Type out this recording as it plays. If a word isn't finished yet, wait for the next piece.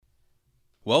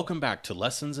Welcome back to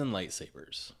Lessons in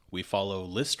Lightsabers. We follow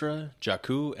Listra,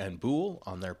 Jaku, and Bool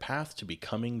on their path to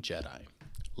becoming Jedi.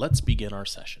 Let's begin our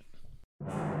session.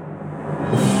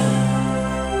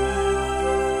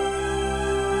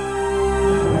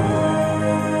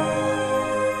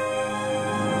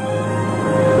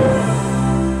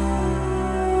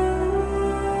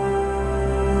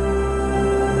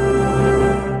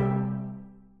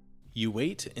 You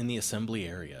wait in the assembly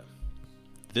area.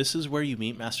 This is where you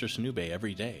meet Master Sunube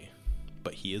every day,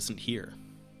 but he isn't here.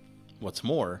 What's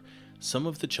more, some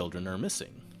of the children are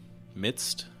missing.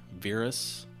 Mitst,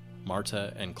 Virus,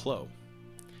 Marta, and Chloe.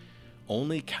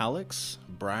 Only Calix,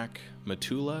 Brack,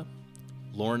 Matula,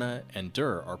 Lorna, and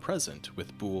Dur are present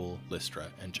with Bool, Listra,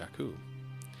 and Jaku.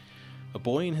 A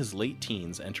boy in his late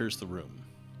teens enters the room.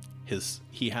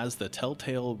 He has the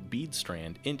telltale bead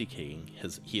strand indicating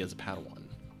he is a Padawan.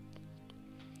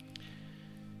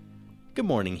 Good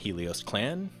morning, Helios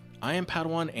clan. I am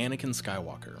Padawan Anakin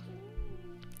Skywalker.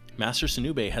 Master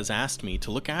Sunube has asked me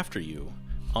to look after you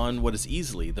on what is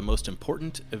easily the most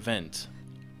important event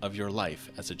of your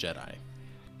life as a Jedi.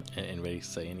 Anybody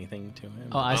say anything to him?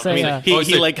 Oh, I say...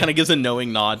 he like kind of gives a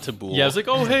knowing nod to Bool. Yeah, I was like,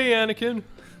 oh, hey, Anakin.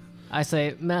 I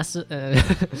say, Master...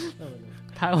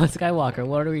 Padawan Skywalker,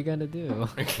 what are we going to do?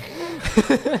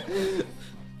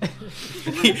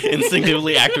 He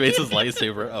instinctively activates his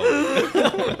lightsaber.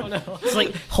 Oh no. Just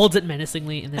like holds it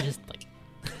menacingly and then just like...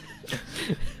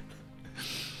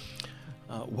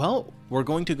 Well, we're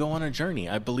going to go on a journey.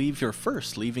 I believe you're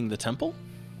first leaving the temple.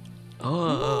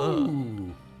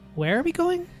 Oh. Where are we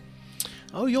going?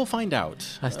 Oh, you'll find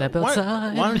out. I step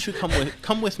outside. Why don't you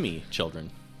come with me, children?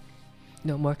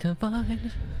 No more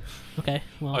confined. Okay,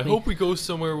 well... I hope we go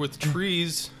somewhere with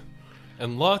trees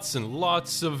and lots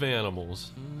of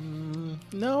animals.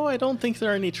 No, I don't think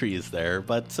there are any trees there,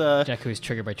 but... Jaku is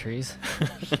triggered by trees.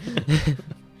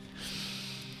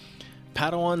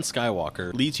 Padawan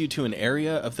Skywalker leads you to an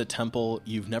area of the temple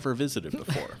you've never visited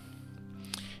before.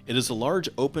 It is a large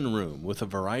open room with a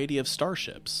variety of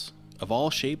starships, of all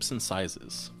shapes and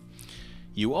sizes.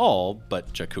 You all,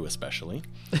 but Jaku especially,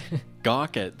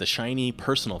 gawk at the shiny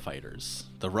personal fighters,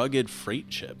 the rugged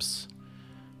freight ships,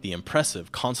 the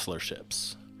impressive consular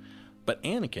ships. But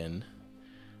Anakin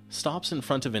stops in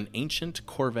front of an ancient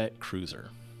Corvette cruiser.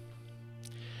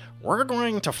 "We're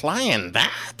going to fly in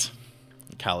that!"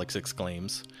 Calix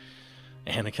exclaims.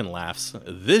 Anakin laughs.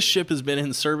 "This ship has been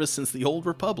in service since the Old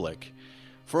Republic.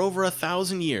 For over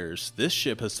 1,000 years, this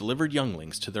ship has delivered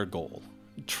younglings to their goal.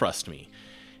 Trust me,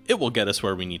 it will get us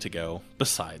where we need to go.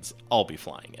 Besides, I'll be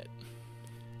flying it."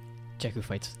 Jaku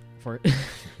fights for it.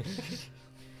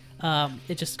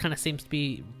 It just kind of seems to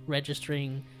be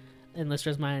registering in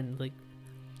Listra's mind, like,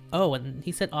 oh, and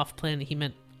he said off-planet, he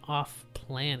meant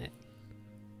off-planet.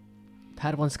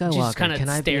 Padawan Skywalker, She's kind of can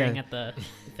staring at the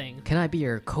thing. Can I be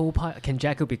your co-pilot? Can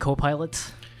Jaku be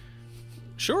co-pilot?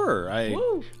 Sure.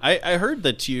 I heard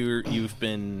that you've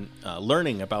been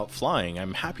learning about flying.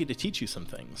 I'm happy to teach you some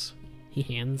things. He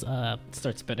hands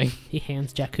Start spinning. he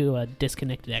hands Jaku a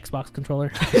disconnected Xbox controller.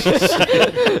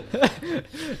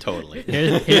 Totally.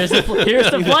 Here's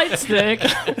the flight stick.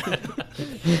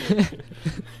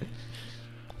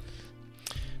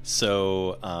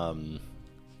 So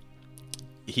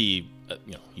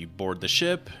you board the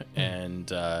ship,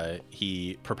 and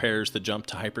he prepares the jump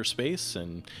to hyperspace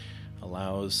and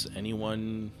allows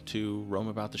anyone to roam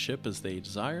about the ship as they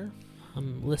desire.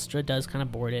 Listra does kind of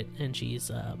board it, and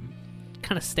she's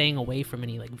kind of staying away from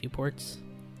any like viewports.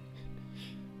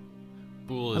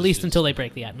 Bool is at least just, until they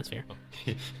break the atmosphere.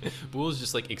 Bool is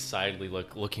just like excitedly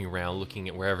looking around, looking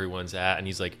at where everyone's at, and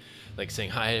he's like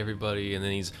saying hi to everybody, and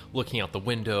then he's looking out the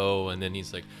window, and then he's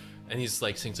saying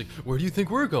like, where do you think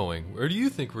we're going? Where do you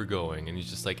think we're going? And he's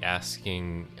just like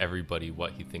asking everybody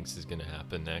what he thinks is going to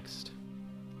happen next.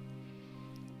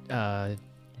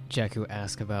 Jaku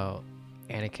asks about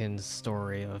Anakin's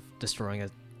story of destroying a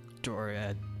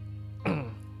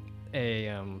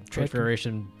Trade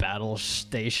Federation battle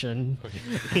station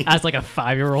as like a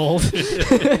 5-year-old.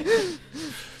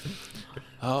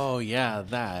 Oh yeah,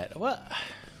 that. Well,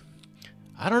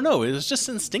 I don't know. It was just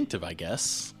instinctive, I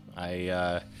guess.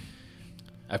 I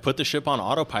put the ship on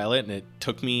autopilot, and it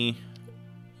took me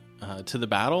to the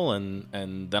battle,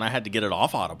 and then I had to get it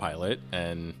off autopilot,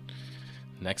 and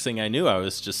next thing I knew, I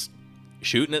was just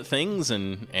shooting at things,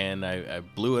 and I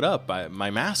blew it up. My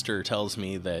master tells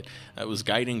me that I was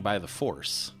guiding by the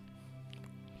Force.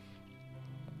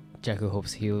 Jaku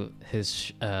hopes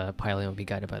his piloting will be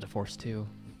guided by the Force too.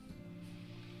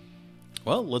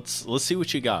 Well, let's see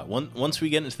what you got. Once we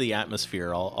get into the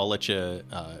atmosphere, I'll let you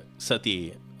set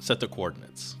the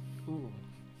coordinates. Ooh.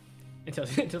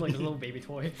 Until like a little baby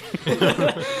toy.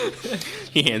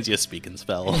 He hands you a speak and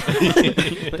spell.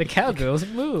 The cowgirls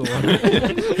moo.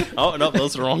 Oh no,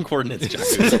 those are the wrong coordinates,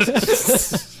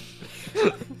 Jaku.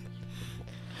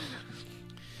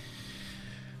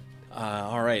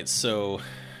 All right, so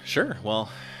sure. Well,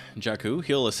 Jaku,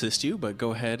 he'll assist you, but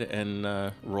go ahead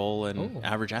and roll an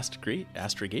average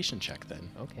astrogation check then.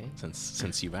 Okay.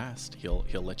 Since you've asked, he'll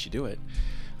let you do it,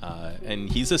 and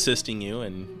he's assisting you.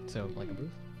 And So like a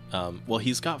booth. well,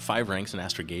 he's got 5 ranks in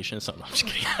astrogation. So no, I'm just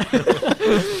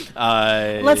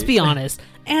kidding. Let's be honest.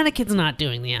 Anakin's not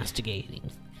doing the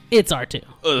astigating. It's R2.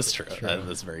 Oh, that's true.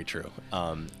 That's very true.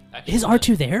 Actually, Is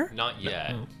R2 there? Not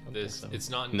yet. No, I don't think so. It's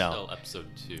not No. until episode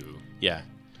 2. Yeah.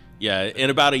 In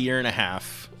about a year and a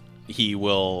half, he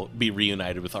will be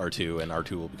reunited with R2, and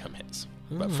R2 will become his.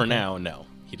 But for now, no,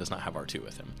 he does not have R2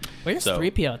 with him. Where's So-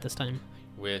 3PO at this time?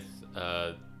 With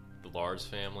the Lars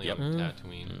family Yep. on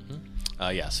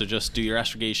Tatooine. So just do your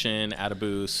astrogation, add a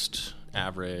boost,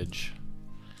 average,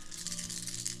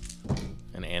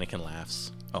 and Anakin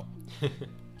laughs. Oh, 2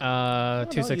 no,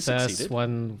 you success, succeeded.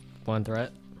 one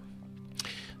threat.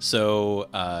 so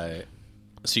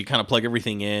you kind of plug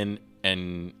everything in,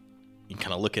 and you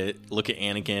kind of look at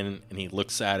Anakin, and he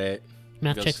looks at it.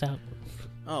 Math goes, checks out.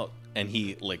 Oh, and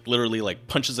he literally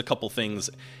punches a couple things,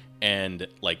 and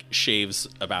shaves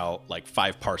about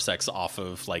 5 parsecs off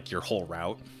of your whole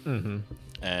route, and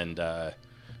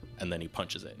then he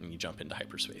punches it, and you jump into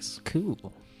hyperspace. Cool.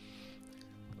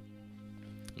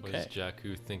 What Okay. does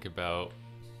Jaku think about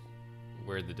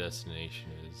where the destination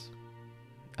is?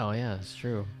 Oh yeah, it's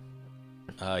true.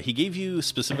 He gave you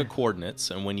specific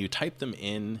coordinates, and when you typed them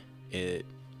in, it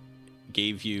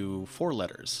gave you 4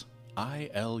 letters: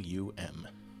 ILUM.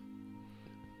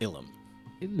 Ilum.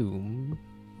 Ilum.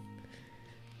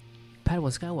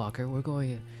 Padawan Skywalker, we're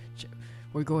going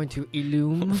to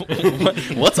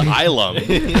Ilum. What's Ilum?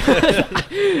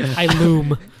 I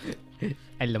loom.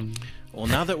 Ilum. Well,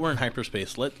 now that we're in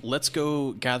hyperspace, let's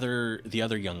go gather the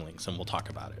other younglings, and we'll talk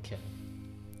about it. Okay.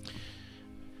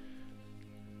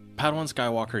 Padawan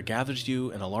Skywalker gathers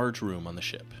you in a large room on the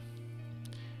ship.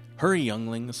 Hurry,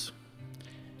 younglings.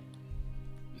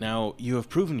 Now, you have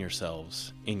proven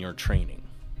yourselves in your training.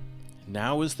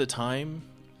 Now is the time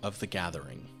of the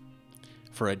gathering.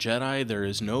 For a Jedi, there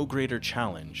is no greater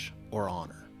challenge or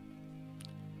honor.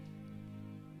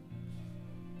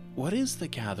 What is the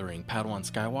gathering, Padawan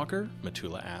Skywalker?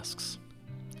 Matula asks.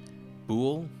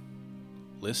 Bool,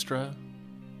 Listra,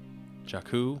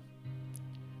 Jaku,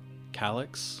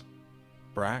 Calix,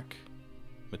 Brack,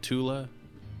 Matula,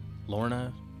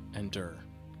 Lorna, and Dur.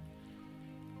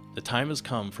 The time has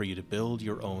come for you to build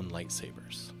your own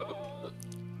lightsabers.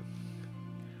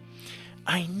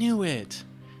 I knew it!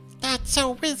 That's a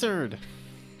wizard!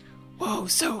 Whoa,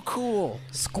 so cool!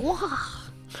 Squaw.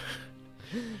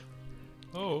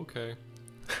 Oh, okay.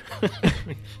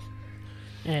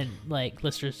 And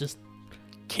Listra's just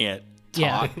Can't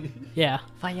talk. yeah.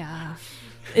 Fire.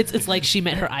 It's like she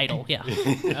met her idol.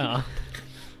 Yeah.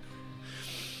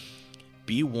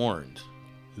 Be warned,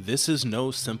 this is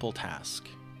no simple task,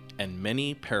 and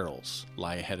many perils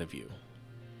lie ahead of you.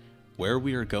 Where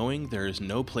we are going, there is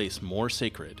no place more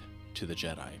sacred to the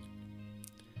Jedi.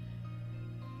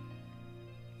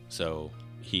 So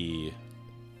he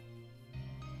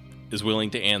is willing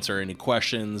to answer any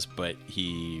questions, but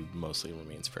he mostly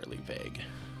remains fairly vague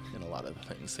in a lot of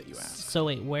the things that you ask. So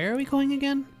wait, where are we going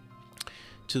again?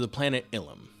 To the planet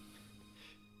Ilum.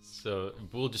 So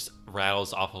Bool just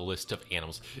rattles off a list of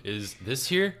animals. Is this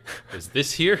here? Is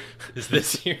this here? Is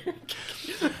this here?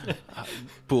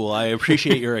 Bool, I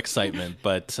appreciate your excitement,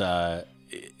 but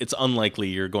it's unlikely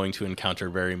you're going to encounter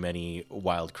very many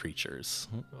wild creatures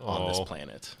on this Oh.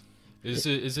 planet. Is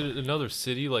it another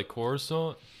city like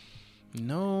Coruscant?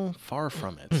 No, far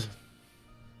from it.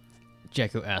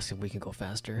 Jaku asks if we can go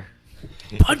faster.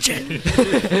 Punch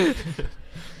it.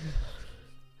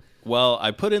 Well, I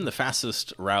put in the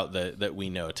fastest route that we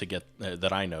know to get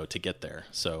that I know to get there.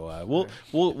 So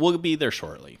we'll be there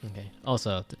shortly. Okay.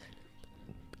 Also,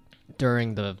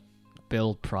 during the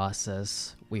build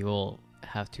process, we will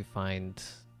have to find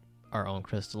our own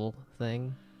crystal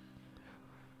thing.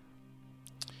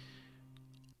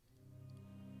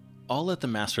 I'll let the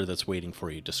master that's waiting for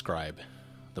you describe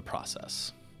the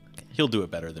process. He'll do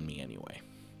it better than me anyway.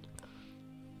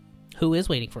 Who is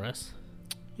waiting for us?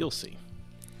 You'll see.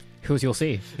 Who's you'll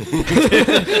see?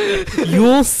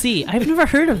 You'll see. I've never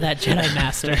heard of that Jedi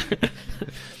Master.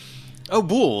 Oh,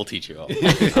 Bool will teach you all.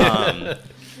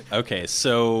 Okay,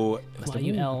 so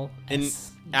YUL.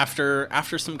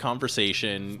 after some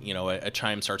conversation, a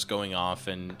chime starts going off,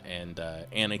 and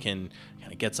Anakin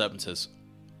kind of gets up and says,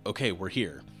 "Okay, we're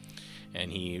here."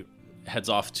 and he heads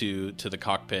off to the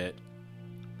cockpit,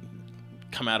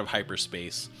 come out of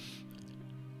hyperspace.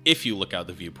 If you look out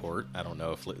the viewport, I don't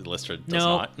know if Listra does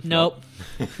not. Nope.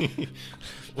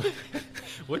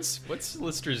 What's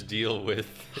Lister's deal with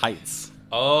Heights.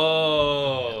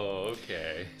 Oh,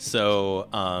 okay. So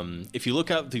if you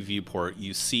look out the viewport,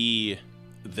 you see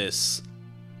this.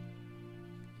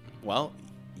 Well,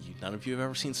 none of you have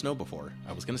ever seen snow before.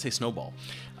 I was going to say snowball.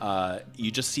 You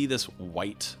just see this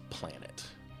white planet.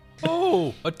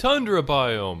 Oh, a tundra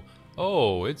biome.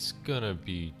 Oh, it's gonna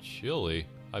be chilly.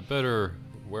 I better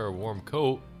wear a warm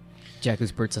coat.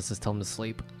 Jaku's bird senses tell him to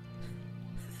sleep.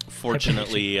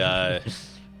 Fortunately,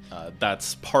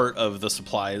 that's part of the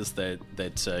supplies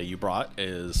that you brought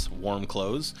is warm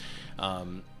clothes.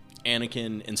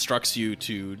 Anakin instructs you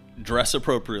to dress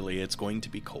appropriately. It's going to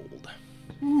be cold.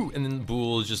 Ooh, and then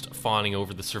Bool is just fawning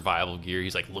over the survival gear.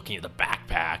 He's like looking at the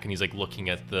backpack, and he's like looking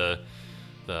at the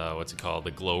what's it called,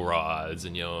 the glow rods,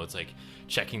 and it's like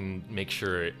checking, make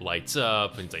sure it lights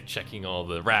up, and he's like checking all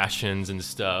the rations and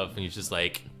stuff, and he's just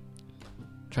like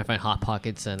Try to find hot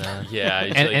pockets and yeah,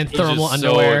 he's and he's thermal just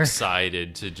underwear. So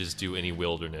excited to just do any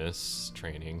wilderness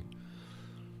training.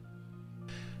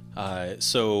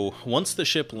 So once the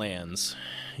ship lands,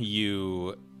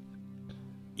 you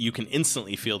can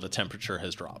instantly feel the temperature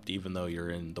has dropped, even though you're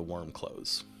in the warm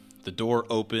clothes. The door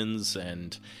opens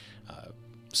and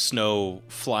snow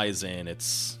flies in.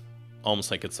 It's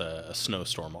almost like it's a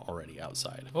snowstorm already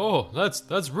outside. Oh,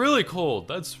 that's really cold.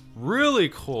 That's really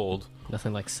cold.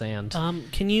 Nothing like sand.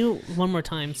 Can you one more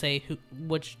time say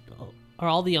which are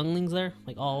all the younglings there?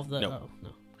 Like all of the? No. Oh,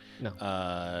 no.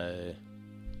 No.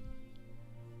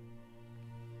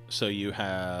 So you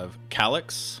have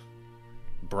Calix,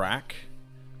 Brack,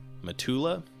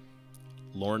 Matula,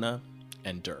 Lorna,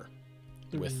 and Dur,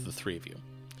 with the three of you.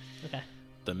 Okay.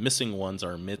 The missing ones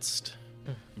are Mitst,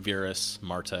 Virus,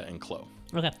 Marta, and Chloe.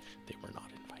 Okay. They were not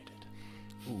invited.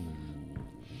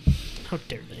 How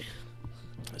dare they?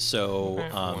 So,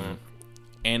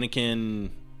 Anakin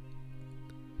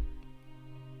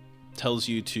tells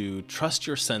you to trust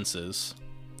your senses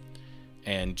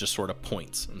and just sort of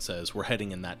points and says, we're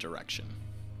heading in that direction.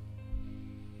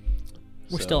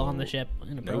 We're still on the ship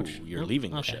in approach. No, you're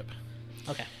leaving the Okay. ship.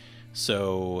 Okay.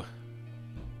 So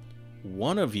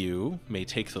one of you may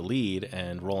take the lead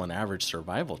and roll an average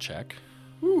survival check.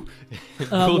 Bool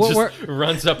We're- just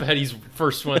runs up ahead. He's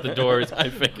first one at the doors.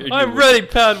 I figured I'm ready,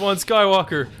 Padawan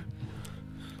Skywalker.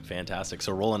 Fantastic.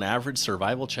 So roll an average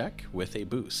survival check with a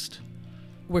boost.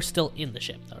 We're still in the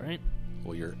ship, though, right?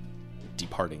 Well, you're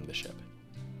departing the ship.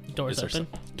 Doors Is there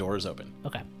open. Door is open.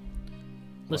 Okay.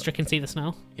 Listra can see the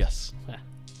snow. Yes. Okay.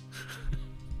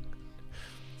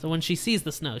 So when she sees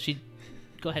the snow, she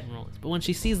go ahead and roll this. But when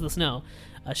she sees the snow,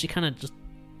 she kind of just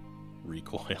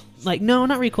Recoils. no,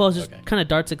 not recoils, just Okay. kind of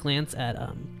darts a glance at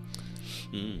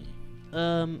Mm.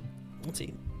 let's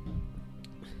see.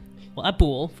 Well, at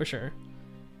Bool for sure.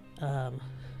 And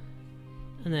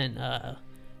then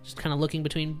just kind of looking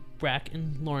between Brack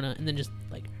and Lorna, and then just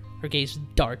like her gaze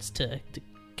darts to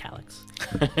Calix.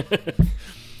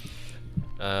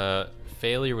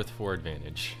 Failure with 4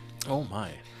 advantage. Oh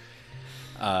my.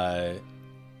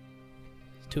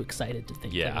 Too excited to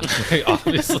think. Yeah, clearly.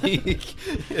 obviously.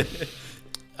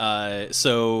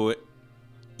 So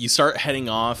you start heading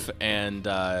off, and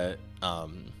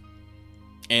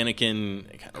Anakin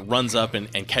kind of runs up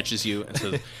and catches you and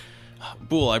says,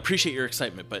 Bool, I appreciate your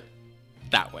excitement, but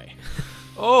that way.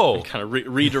 Oh, Kind of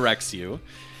redirects you.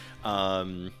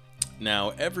 Now,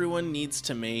 everyone needs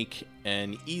to make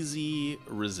an easy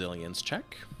resilience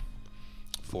check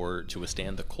to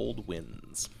withstand the cold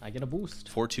winds. I get a boost.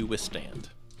 For to withstand.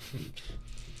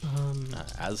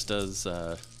 As does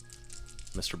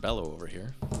Mr. Bello over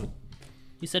here.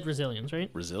 You said resilience, right?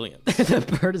 Resilience.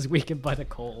 The bird is weakened by the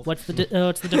cold. What's the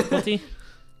difficulty?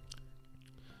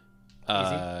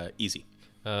 Easy.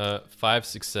 5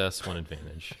 success, 1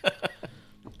 advantage.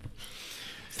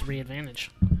 3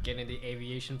 advantage. Getting the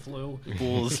aviation flu.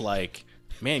 Bool's like,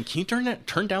 man, can you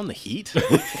turn down the heat?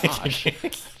 Gosh.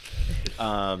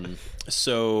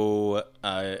 So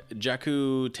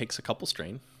Jaku takes a couple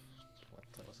strain.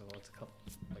 What's a couple?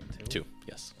 Like 2,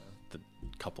 yes. The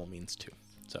couple means 2.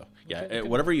 So yeah,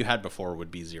 whatever you had before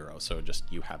would be 0. So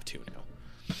just you have 2 now.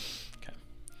 Okay.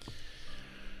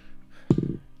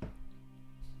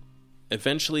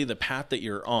 Eventually, the path that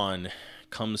you're on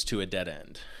comes to a dead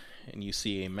end, and you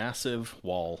see a massive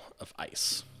wall of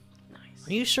ice.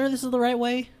 Are you sure this is the right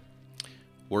way?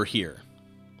 We're here.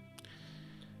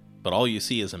 But all you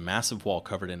see is a massive wall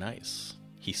covered in ice.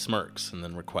 He smirks and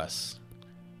then requests,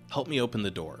 "Help me open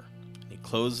the door." He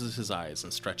closes his eyes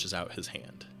and stretches out his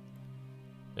hand.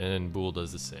 And Bool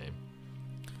does the same.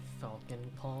 Falcon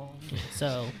palm.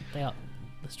 So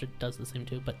Listra does the same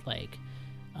too, but like,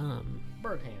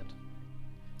 Bird hand.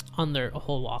 on their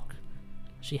whole walk,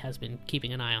 she has been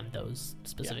keeping an eye on those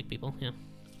specific people. Yeah.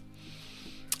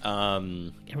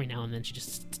 Every now and then, she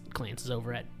just glances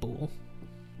over at Bool.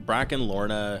 Brack and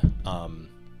Lorna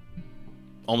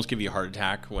almost give you a heart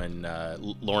attack when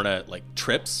Lorna like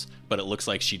trips, but it looks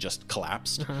like she just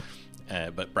collapsed.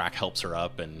 But Brack helps her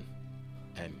up, and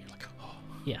you're like, oh.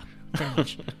 Yeah, very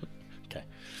much. Okay.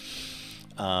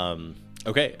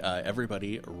 Okay.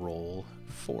 Everybody roll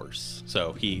force.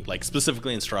 So he like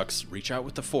specifically instructs, reach out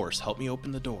with the force. Help me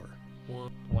open the door.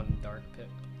 One dark pip.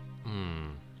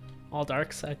 All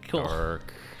darks. Cool.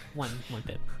 Dark. One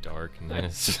pip.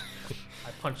 Darkness.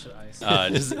 I punched the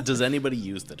ice. Does anybody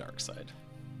use the dark side?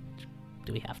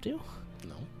 Do we have to?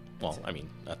 No. Well, I mean,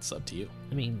 that's up to you.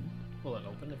 I mean, Will it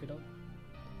open if you don't?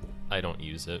 I don't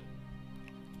use it.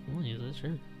 we'll use it,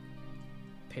 sure.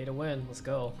 Pay to win. Let's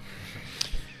go.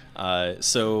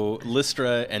 So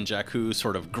Listra and Jaku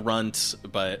sort of grunt,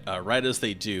 but right as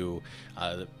they do,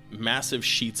 massive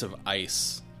sheets of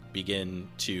ice begin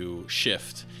to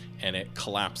shift, and it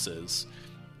collapses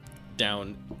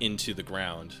down into the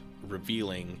ground,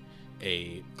 revealing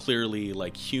a clearly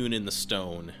like hewn in the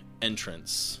stone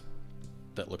entrance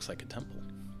that looks like a temple.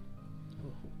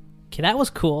 Okay, that was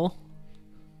cool.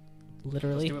 Let's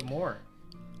Literally. do it more.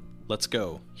 Let's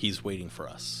go. He's waiting for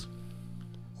us.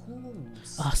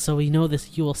 So we know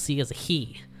this you will see as a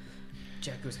he.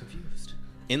 Jaku's confused.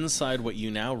 Inside what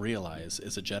you now realize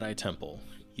is a Jedi temple.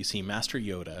 You see Master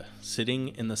Yoda sitting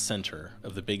in the center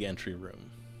of the big entry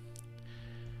room.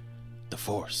 The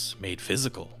Force made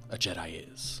physical, a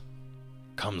Jedi is.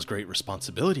 Comes great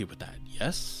responsibility with that,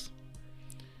 yes?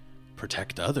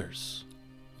 Protect others.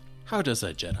 How does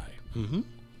a Jedi?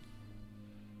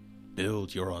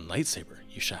 Build your own lightsaber,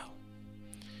 you shall.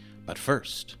 But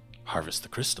first, harvest the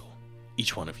crystal.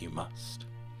 Each one of you must.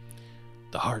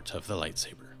 The heart of the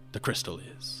lightsaber, the crystal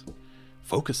is.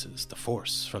 Focuses the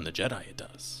Force from the Jedi it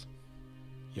does.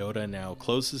 Yoda now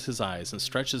closes his eyes and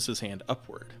stretches his hand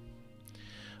upward.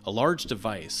 A large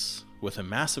device with a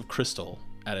massive crystal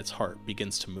at its heart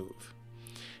begins to move.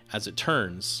 As it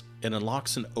turns, it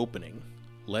unlocks an opening,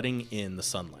 letting in the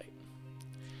sunlight.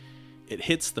 It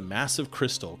hits the massive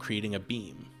crystal, creating a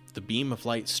beam. The beam of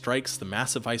light strikes the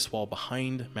massive ice wall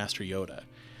behind Master Yoda,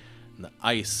 and the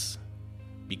ice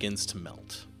begins to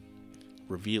melt,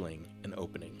 revealing an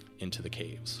opening into the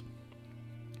caves.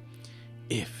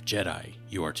 If Jedi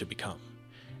you are to become,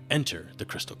 enter the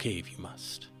crystal cave you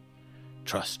must.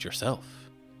 Trust yourself,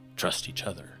 trust each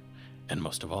other, and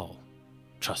most of all,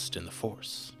 trust in the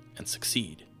Force, and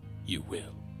succeed you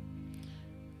will.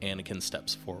 Anakin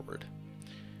steps forward.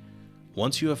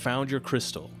 Once you have found your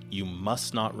crystal, you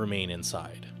must not remain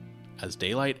inside. As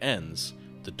daylight ends,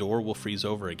 the door will freeze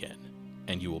over again,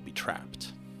 and you will be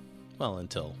trapped. Well,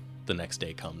 until the next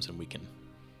day comes and we can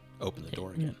open the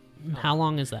door again. How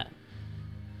long is that?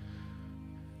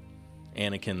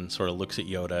 Anakin sort of looks at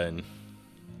Yoda, and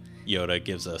Yoda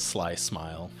gives a sly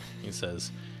smile. He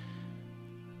says,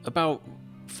 about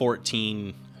 14,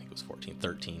 I think it was 14,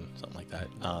 13, something like that,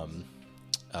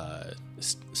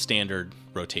 standard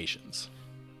rotations.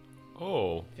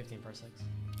 Oh, 15 parsecs.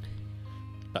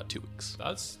 About 2 weeks.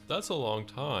 that's a long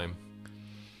time.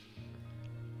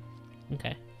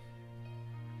 Okay.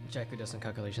 Jaku does some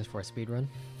calculations for a speed run.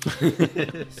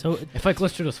 So If I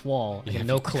glitch through this wall, I can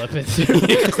no clip it.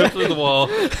 Clip through the wall.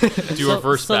 Do a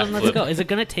reverse so then let's backflip. go. Is it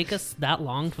gonna take us that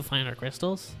long to find our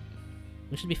crystals?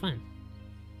 We should be fine.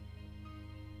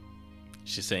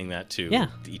 She's saying that to Yeah.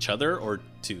 each other or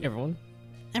to Everyone.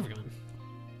 Everyone.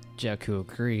 Jaku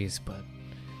agrees, but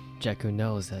Jaku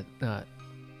knows that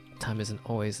time isn't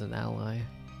always an ally.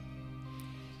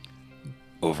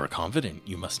 Overconfident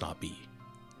you must not be.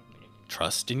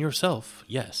 Trust in yourself,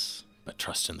 yes, but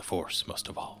trust in the Force most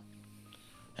of all.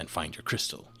 And find your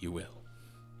crystal, you will.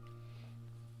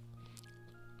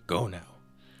 Go now.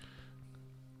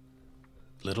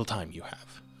 Little time you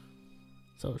have.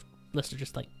 So Lister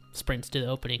just like sprints to the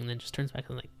opening and then just turns back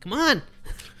and like, come on.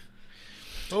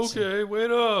 Okay,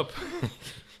 wait up.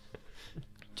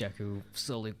 Jaku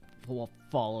slowly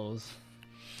follows,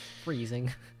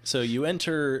 freezing. So you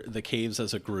enter the caves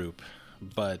as a group,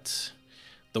 but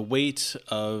the weight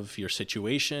of your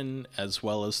situation, as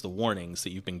well as the warnings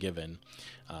that you've been given,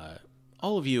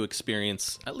 all of you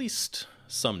experience at least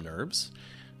some nerves.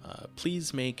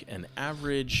 Please make an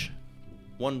average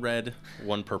 1 red,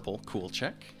 1 purple cool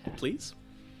check, please.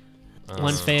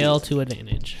 One fail, 2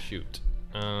 advantage. Shoot.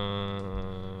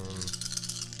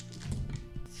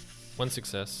 1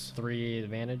 success. 3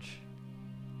 advantage.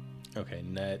 Okay,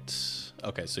 net.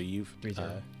 Okay, so you've.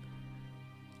 3-0.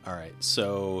 All right,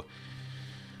 so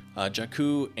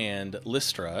Jaku and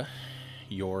Listra,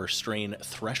 your strain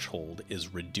threshold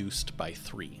is reduced by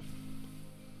 3.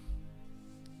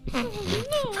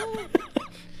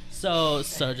 So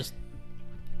just,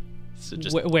 So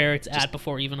just where it's at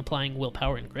before even applying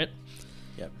willpower and grit.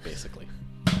 yeah, basically.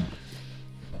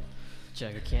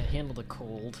 Jaku can't handle the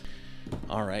cold.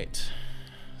 All right,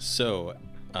 so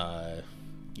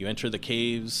you enter the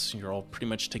caves. You're all pretty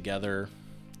much together.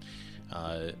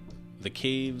 The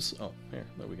caves. Oh, there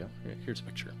we go. Here's a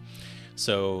picture.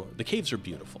 So the caves are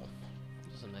beautiful.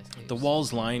 Those are nice caves. The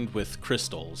walls lined with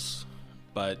crystals,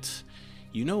 but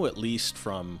you know at least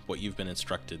from what you've been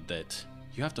instructed that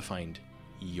you have to find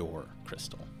your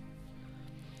crystal.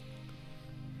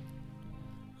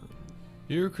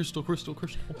 Here, crystal.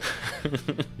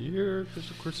 Here,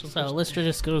 crystal. So Listra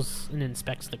just goes and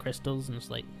inspects the crystals and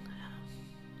is like,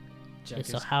 okay,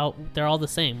 so how they're all the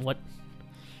same? What?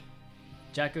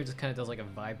 Jaku just kind of does like a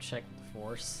vibe check with the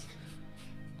force.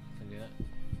 Can do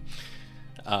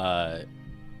that.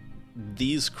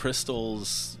 These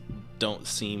crystals don't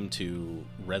seem to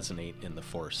resonate in the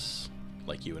force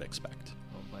like you would expect.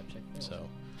 Oh, vibe check. So,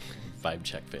 vibe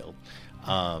check failed.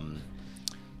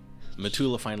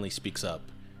 Matula finally speaks up.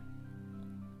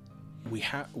 We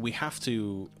have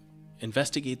to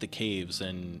investigate the caves,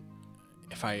 and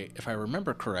if I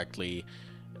remember correctly,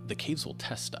 the caves will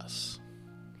test us.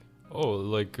 Oh,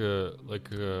 like a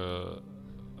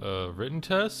written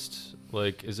test?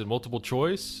 Like, is it multiple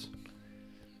choice?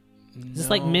 Is this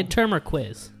like midterm or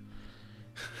quiz?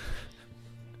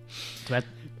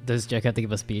 Does Jack have to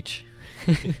give a speech?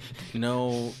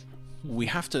 No, we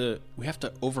have to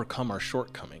overcome our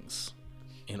shortcomings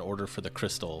in order for the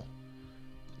crystal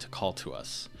to call to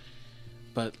us.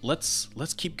 But let's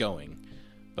keep going.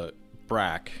 But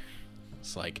Brack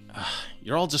is like,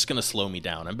 you're all just gonna slow me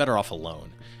down. I'm better off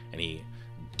alone. And he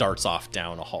darts off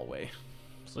down a hallway.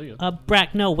 See ya.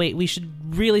 Brack, no, wait, we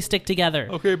should really stick together.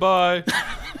 Okay, bye.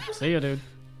 See ya, dude.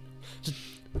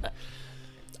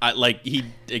 He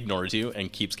ignores you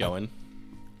and keeps going.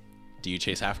 Do you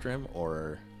chase after him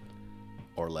or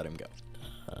let him go?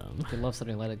 If you love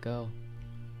something, let it go.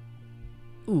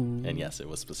 Ooh. And yes, it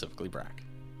was specifically Brack.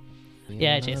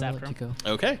 Yeah, I chase after him. Go.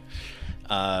 Okay.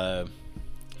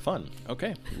 Fun.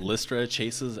 Okay. Listra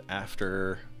chases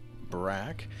after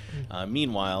Brack.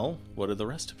 Meanwhile, what do the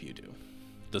rest of you do?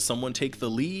 Does someone take the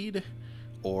lead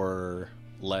or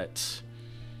let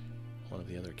one of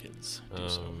the other kids do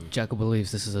so? Jaku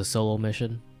believes this is a solo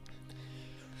mission.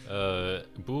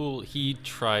 Bool, he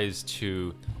tries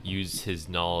to use his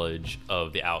knowledge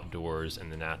of the outdoors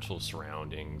and the natural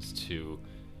surroundings to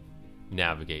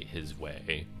navigate his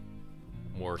way,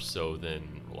 more so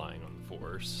than relying on the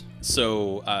force.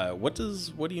 So, what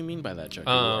do you mean by that,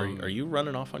 Jaku? Are you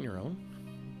running off on your own?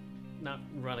 Not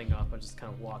running off, but just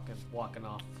kind of walking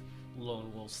off,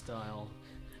 lone wolf style.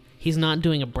 He's not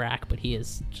doing a Brack, but he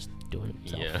is just doing it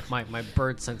himself. Yeah. My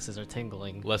bird senses are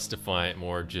tingling Less defiant,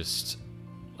 more just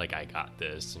like, I got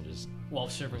this, and just, while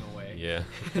shivering away. yeah.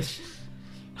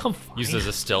 I'm fine. Used as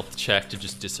a stealth check to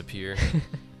just disappear.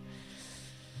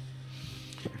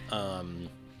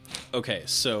 Okay,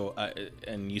 so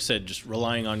and you said just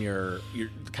relying on your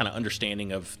kind of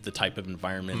understanding of the type of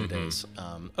environment it is.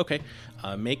 Okay,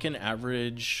 make an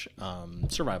average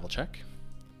survival check.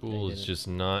 Bool is just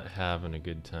not having a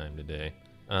good time today.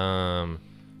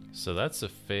 So that's a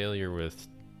failure with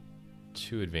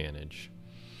 2 advantage.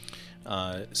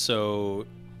 So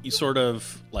you sort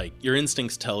of like your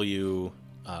instincts tell you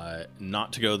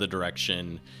not to go the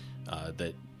direction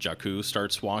that Jaku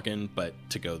starts walking, but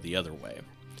to go the other way.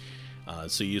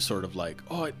 So you sort of like,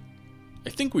 I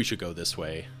think we should go this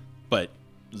way, but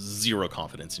zero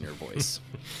confidence in your voice.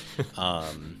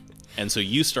 And so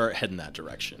you start heading that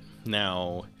direction.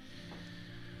 Now,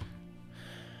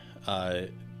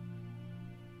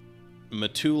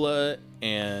 Matula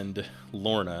and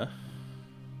Lorna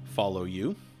follow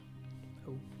you.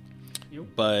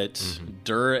 But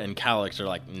Dur and Calyx are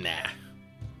like, nah.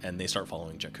 And they start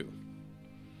following Jaku.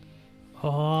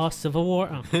 Oh, Civil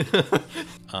War.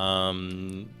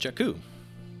 Jaku.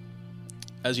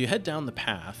 As you head down the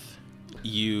path,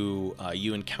 you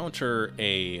encounter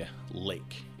a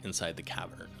lake inside the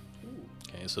cavern.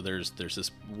 Okay, so there's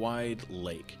this wide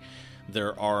lake.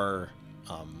 There are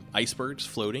icebergs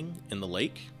floating in the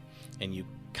lake, and you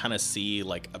kind of see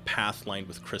like a path lined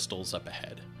with crystals up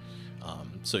ahead.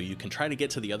 So you can try to get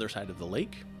to the other side of the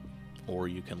lake, or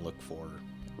you can look for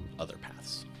other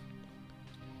paths.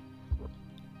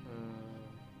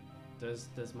 Does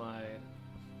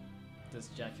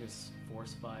Jaku's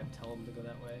force vibe tell him to go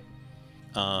that way?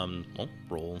 Well,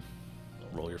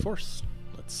 roll your force.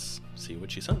 Let's see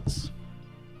what you sense.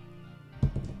 The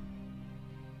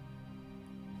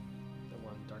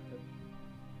one dark pip.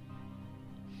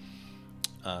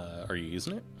 Are you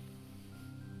using it?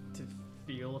 To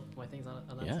feel if my thing's on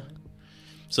that Yeah. side.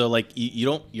 So like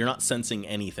you're not sensing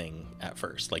anything at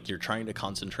first. Like you're trying to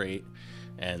concentrate,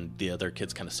 and the other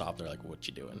kids kind of stop. They're like, "What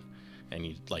you doing?"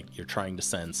 And you're trying to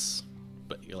sense,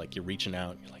 but you're reaching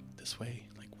out. You're like, "This way."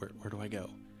 Like where do I go?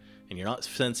 And you're not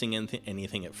sensing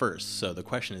anything at first. So the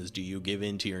question is, do you give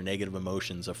in to your negative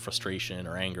emotions of frustration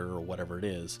or anger or whatever it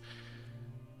is,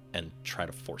 and try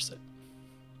to force it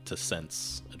to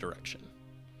sense a direction?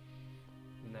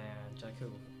 Nah, Jaku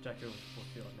will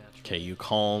feel it naturally. Okay, you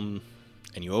calm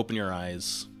and you open your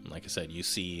eyes. Like I said, you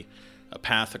see a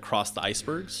path across the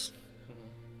icebergs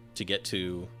to get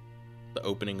to the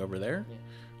opening over there,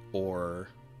 or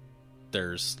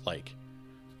there's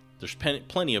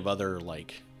plenty of other,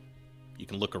 like, you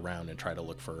can look around and try to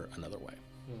look for another way.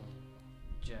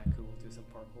 Jaku will do some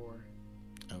parkour.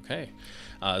 Okay,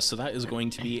 so that is going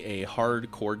to be a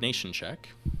hard coordination check.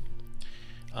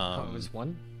 It was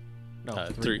one? No,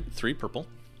 three purple.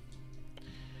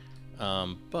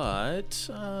 But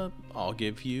I'll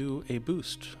give you a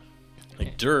boost.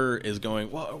 Like Dur is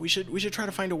going, well, we should try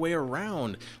to find a way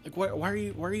around. Like, why are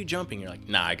you jumping? You're like,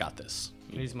 nah, I got this.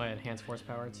 Can I use my enhanced force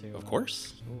power to... Of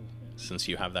course. Ooh. Since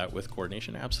you have that with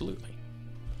coordination, absolutely.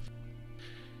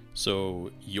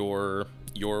 So your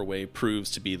way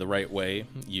proves to be the right way.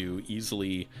 You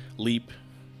easily leap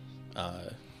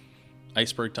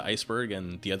iceberg to iceberg,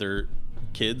 and the other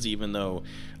kids, even though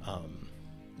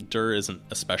Dur isn't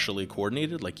especially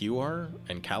coordinated like you are,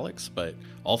 and Calyx, but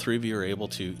all three of you are able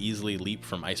to easily leap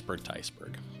from iceberg to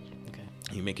iceberg. Okay.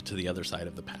 You make it to the other side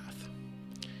of the path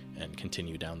and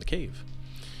continue down the cave.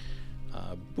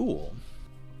 Bool.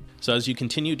 So as you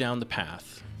continue down the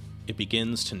path, it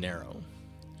begins to narrow.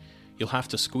 You'll have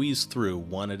to squeeze through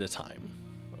one at a time.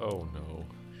 Oh no.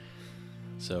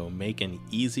 So make an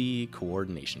easy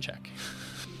coordination check.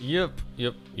 Yep.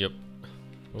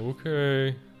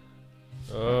 Okay.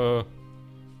 Matula,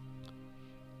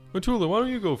 why don't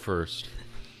you go first?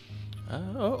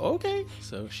 Okay.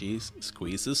 So she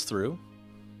squeezes through.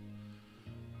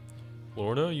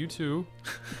 Lorna, you too.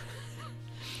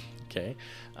 Okay.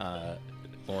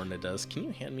 Lorna does. Can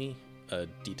you hand me a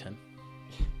D10?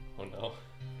 Oh no.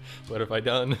 What have I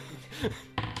done?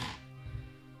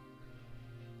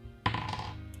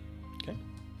 Okay.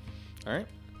 All right.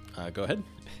 Go ahead.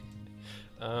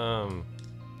 Do I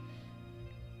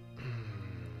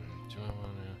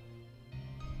want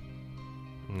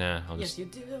to? Nah, I'll Yes, just. you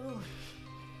do.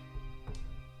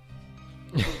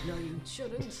 No, you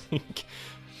shouldn't.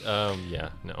 Yeah,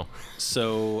 no.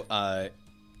 So,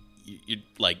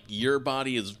 like your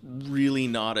body is really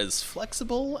not as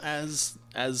flexible as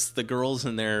the girls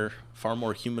in their far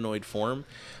more humanoid form.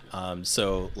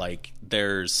 So like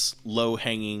there's low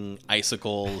hanging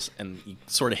icicles, and you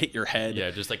sort of hit your head.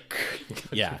 Yeah, just like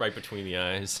Yeah. right between the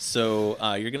eyes. So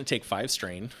you're gonna take 5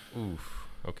 strain. Oof.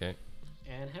 Okay.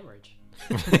 And hemorrhage.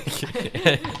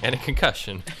 And a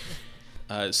concussion.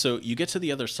 So you get to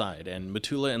the other side, and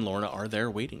Matula and Lorna are there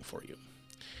waiting for you.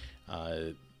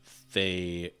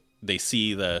 They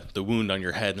see the wound on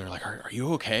your head, and they're like, "Are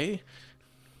you okay?"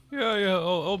 Yeah.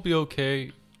 I'll be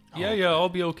okay. Yeah. I'll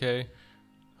be okay.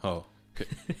 Oh, good.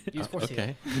 Use force heal.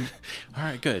 Okay. All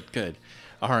right. Good.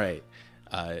 All right.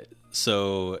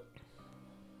 So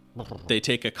they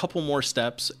take a couple more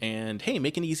steps, and hey,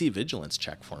 make an easy vigilance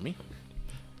check for me.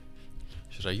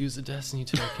 Should I use the destiny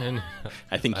token?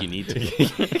 I think you need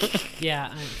to.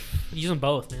 Yeah, use them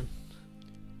both, man.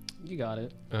 You got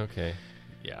it. Okay.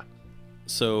 Yeah.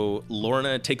 So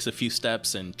Lorna takes a few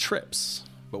steps and trips,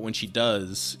 but when she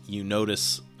does, you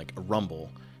notice like a rumble,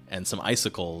 and some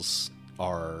icicles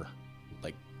are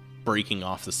like breaking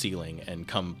off the ceiling and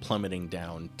come plummeting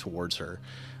down towards her.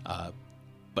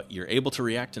 But you're able to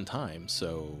react in time.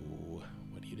 So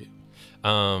what do you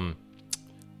do?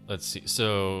 Let's see.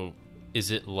 So is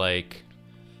it like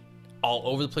all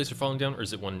over the place or falling down, or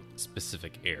is it one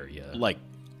specific area? Like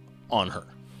on her.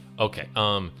 Okay.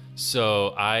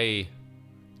 So I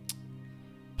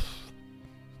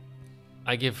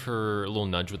give her a little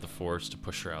nudge with the force to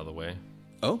push her out of the way.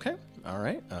 Okay. All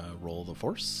right. Roll the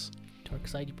force. Dark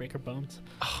side, you break her bones.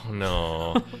 Oh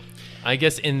no. I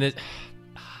guess in this.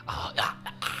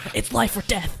 It's life or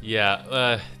death.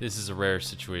 Yeah. This is a rare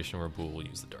situation where Bool will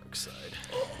use the dark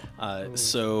side.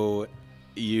 So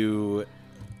you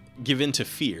give in to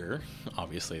fear.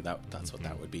 Obviously, that's what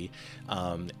that would be.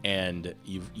 And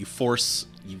you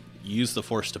use the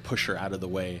force to push her out of the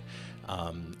way,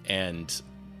 and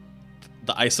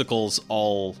the icicles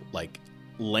all like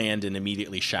land and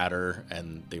immediately shatter,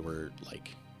 and they were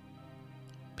like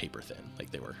paper thin,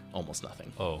 like they were almost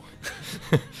nothing. Oh.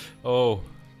 Oh.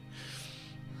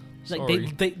 Like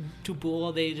Sorry. they to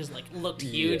Bool, they just like looked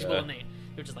huge, Yeah. but when they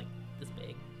were just like this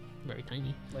big, very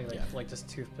tiny. Like just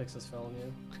toothpicks just fell on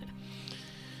you.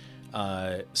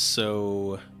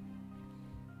 So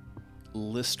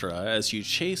Listra, as you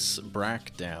chase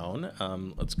Brack down,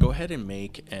 let's go ahead and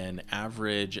make an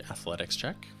average athletics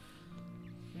check.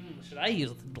 Should I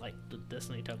use like the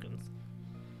destiny tokens?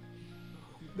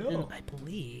 And I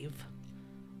believe.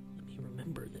 Let me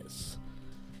remember this.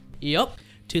 Yep.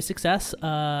 2 success,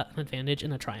 an advantage,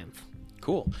 and a triumph.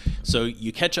 Cool. So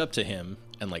you catch up to him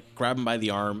and like grab him by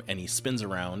the arm, and he spins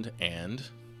around, and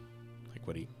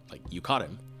you caught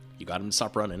him. You got him to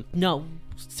stop running. No,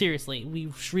 seriously,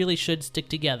 we really should stick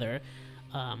together.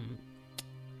 And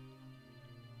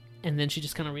then she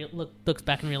just kind of looks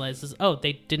back and realizes, oh,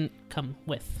 they didn't come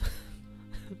with.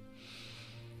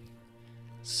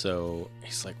 So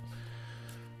he's like,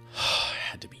 oh, it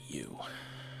had to be you.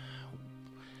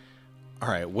 All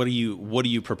right, what do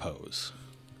you propose?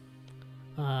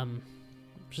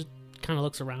 Just kind of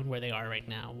looks around where they are right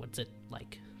now. What's it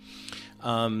like?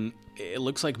 It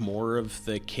looks like more of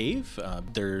the cave.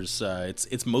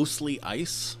 It's mostly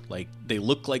ice. Like they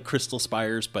look like crystal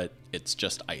spires, but it's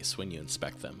just ice when you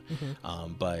inspect them.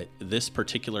 But this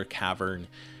particular cavern,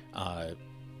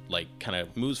 like kind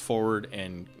of moves forward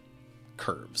and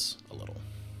curves a little.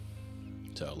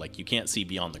 So like you can't see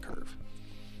beyond the curve,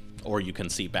 or you can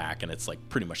see back, and it's like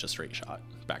pretty much a straight shot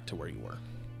back to where you were.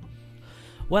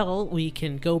 Well, we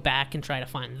can go back and try to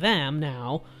find them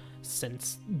now,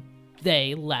 since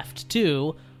they left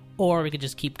too, or we could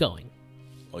just keep going.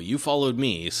 Well, you followed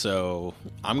me, so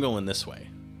I'm going this way.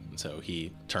 And so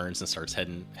he turns and starts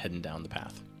heading down the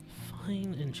path.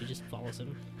 Fine, and she just follows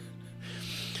him.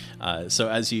 So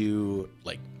as you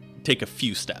like take a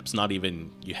few steps, not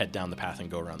even you head down the path and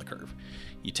go around the curve,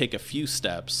 you take a few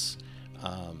steps,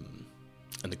 and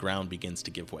the ground begins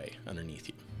to give way underneath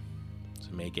you.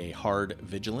 So make a hard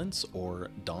vigilance or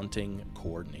daunting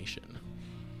coordination.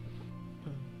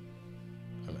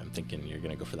 I'm thinking you're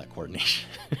going to go for that coordination.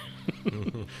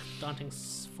 Daunting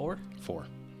 4? 4.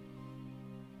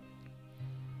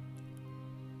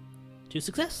 2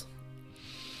 success.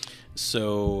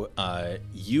 So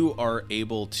you are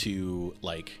able to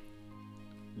like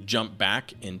jump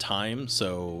back in time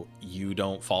so you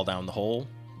don't fall down the hole,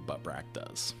 but Brack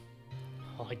does.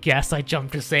 Well, I guess I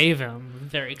jumped to save him. I'm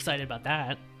very excited about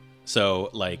that. So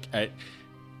like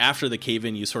after the cave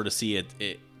in, you sort of see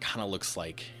it kind of looks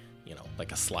like, you know,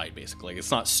 like a slide basically. Like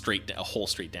it's not a hole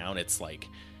straight down. It's like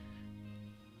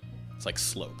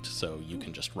sloped, so you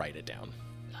can just write it down.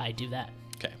 I do that.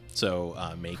 Okay, so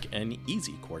make an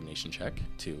easy coordination check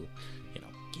to, you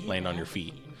know, land on your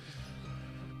feet.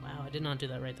 Wow, I did not do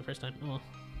that right the first time. Oh,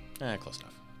 Close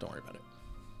enough. Don't worry about it.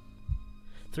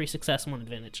 3 success, 1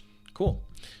 advantage. Cool.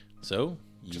 So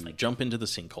you Just like- jump into the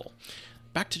sinkhole.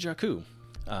 Back to Jaku.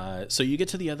 So you get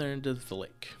to the other end of the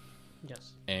lake,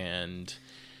 Yes. and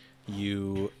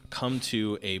you come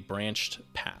to a branched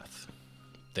path.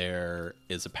 There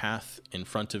is a path in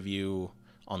front of you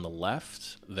on the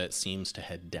left that seems to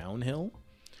head downhill,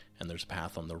 and there's a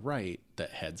path on the right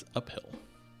that heads uphill.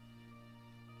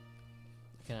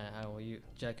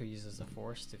 Jaku uses the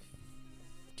force to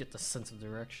get the sense of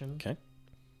direction. Okay.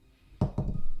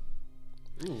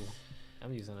 Ooh,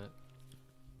 I'm using it.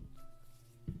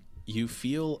 You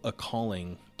feel a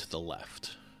calling to the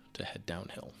left to head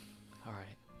downhill. All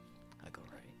right, I go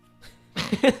right.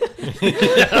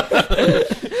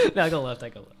 No, I go left.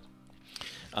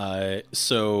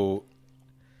 So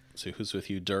who's with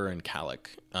you? Dur and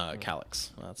Calyx. Well,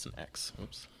 that's an X.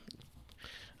 Oops.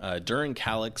 Dur and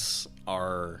Calyx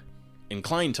are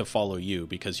inclined to follow you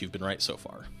because you've been right so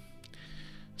far.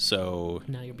 So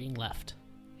Now you're being left.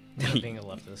 Being a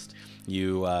leftist.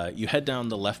 you head down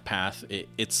the left path.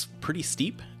 It's pretty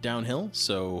steep downhill,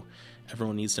 so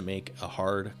everyone needs to make a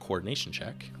hard coordination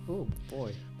check Oh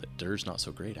boy. that Dur's not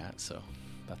so great at, so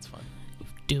that's fun.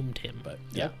 Doomed him. But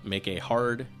yeah, make a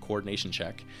hard coordination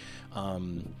check.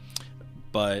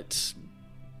 But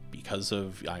because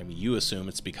of, you assume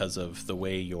it's because of the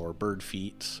way your bird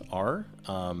feet are,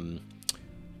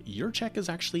 your check is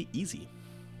actually easy.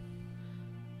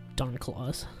 Darn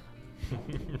claws.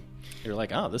 You're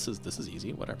like, oh, this is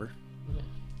easy, whatever.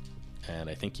 And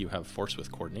I think you have force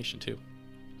with coordination too,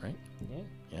 right? Yeah.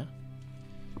 Yeah.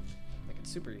 Make it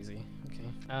super easy. Okay.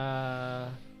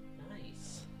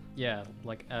 Nice. Yeah,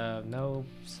 like no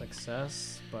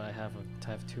success, but I have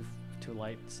two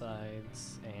light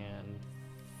sides and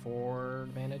 4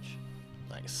 advantage.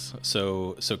 Nice.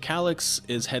 So Calyx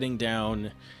is heading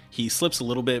down. He slips a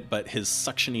little bit, but his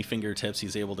suctiony fingertips,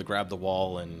 he's able to grab the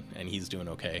wall, and he's doing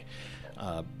okay.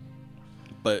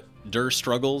 But Dur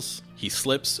struggles. He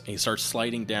slips, and he starts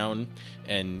sliding down,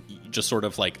 and you just sort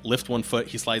of like lift one foot.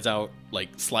 He slides out, like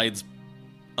slides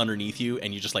underneath you,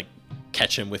 and you just like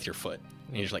catch him with your foot.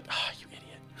 And you're just like, you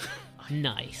idiot.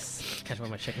 Nice. Catch one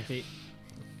of my chicken feet.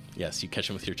 Yes, you catch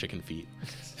him with your chicken feet.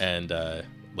 And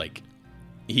like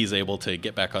he's able to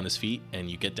get back on his feet, and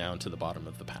you get down to the bottom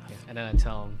of the path. Yeah. And then I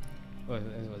tell him, was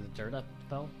it Dur that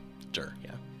fell? Dur,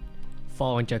 yeah.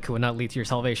 Following Jaku will not lead to your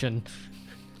salvation.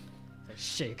 I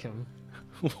shake him.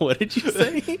 What did you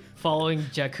say? Following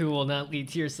Jaku will not lead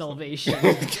to your salvation.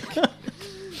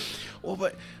 Well,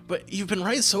 but you've been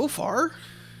right so far.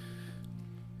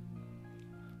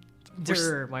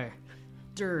 Dur,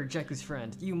 Jaku's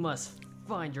friend, you must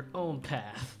find your own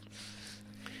path.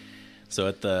 So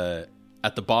at the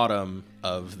bottom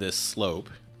of this slope,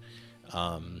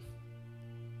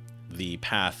 the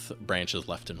path branches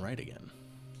left and right again.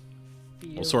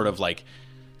 Well, sort of like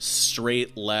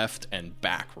straight left and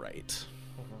back right.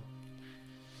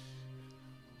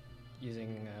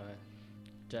 Using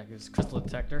Jaku's crystal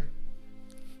detector.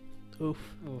 Oof.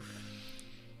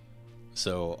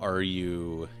 So are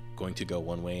you going to go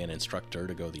one way and instruct her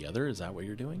to go the other? Is that what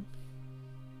you're doing?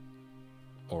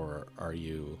 Or are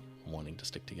you wanting to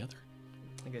stick together?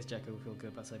 I guess Jaku will feel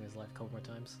good about saving his life a couple more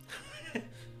times.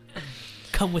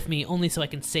 Come with me, only so I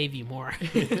can save you more.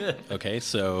 Okay,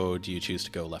 so do you choose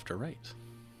to go left or right?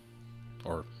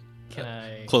 Or Can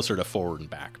I... closer to forward and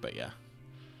back, but yeah.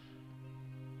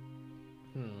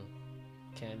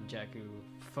 Can Jaku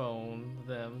phone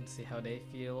them, see how they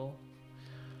feel?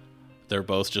 They're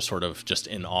both just sort of just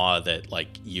in awe that like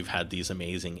you've had these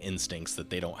amazing instincts that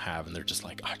they don't have, and they're just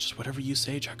like, just whatever you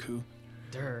say, Jaku.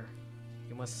 Dur,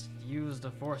 you must use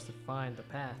the force to find the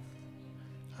path.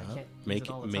 I can't use it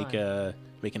all the time.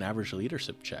 Make an average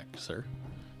leadership check, sir.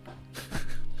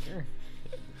 Sure.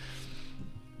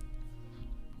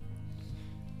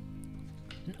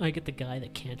 I get the guy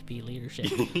that can't be leadership.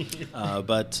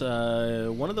 But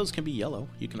one of those can be yellow.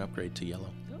 You can upgrade to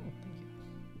yellow. Oh,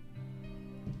 thank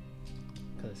you.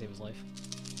 Because I saved his life.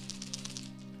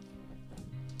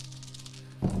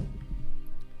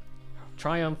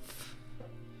 Triumph.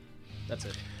 That's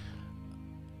it.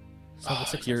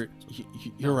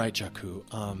 You're right, Jaku.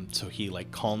 So he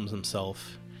like calms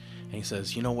himself, and he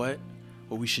says, "You know what?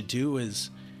 What we should do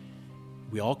is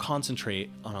we all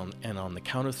concentrate on the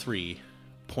count of 3,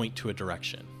 point to a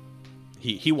direction."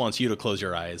 He wants you to close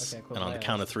your eyes, Okay, close and on my the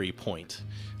count eyes. of 3, point.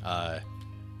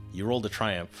 You rolled a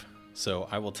triumph, so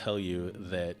I will tell you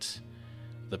that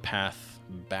the path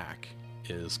back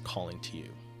is calling to you.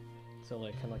 So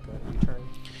like kind of like a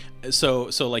U-turn.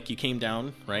 So like you came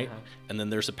down, right? Uh-huh. And then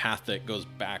there's a path that goes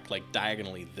back like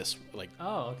diagonally this like.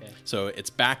 Oh, okay. So it's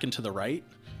back and to the right,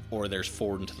 or there's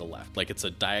forward and to the left. Like it's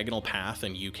a diagonal path,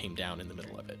 and you came down in the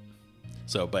middle of it.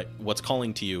 So, but what's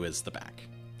calling to you is the back.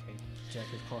 Okay.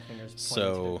 Jaku's claw fingers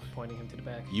pointing him to the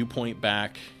back. You point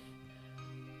back.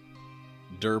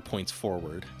 Dur points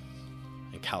forward,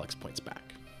 and Calyx points back.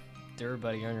 Dur,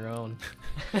 buddy, you're on your own.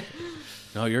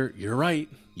 No, you're right.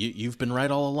 You've been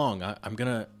right all along. I'm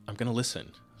gonna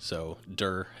listen. So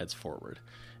Dur heads forward,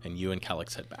 and you and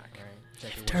Calyx head back. All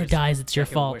right. If Dur dies, it's your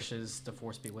fault. Wishes the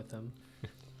force be with him.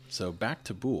 So back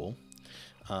to Bool.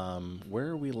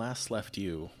 Where we last left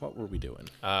you, what were we doing?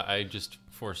 I just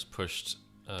force pushed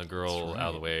a girl That's right. out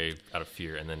of the way out of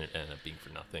fear, and then it ended up being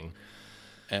for nothing.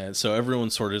 And so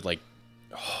everyone's sort of like,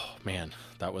 oh man,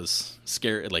 that was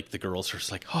scary. Like the girls are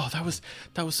just like, oh, that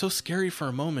was so scary for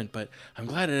a moment, but I'm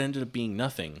glad it ended up being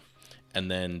nothing. And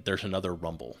then there's another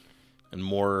rumble, and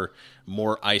more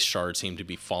ice shards seem to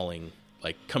be falling,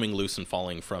 like coming loose and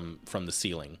falling from the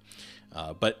ceiling,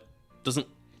 but doesn't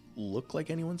look like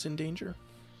anyone's in danger.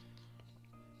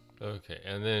 Okay,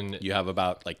 and then You have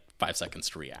about like 5 seconds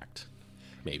to react,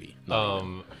 maybe. Not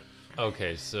even.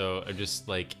 okay, so I just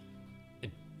like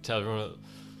tell everyone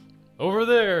over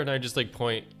there, and I just like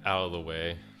point out of the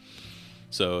way.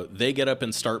 So they get up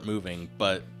and start moving,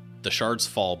 but the shards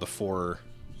fall before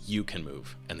you can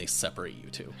move, and they separate you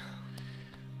two.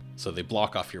 So they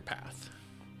block off your path,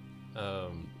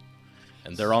 and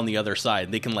they're on the other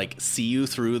side. They can like see you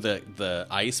through the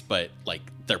ice, but like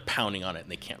they're pounding on it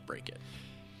and they can't break it.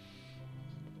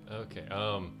 Okay.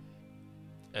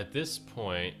 At this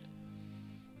point,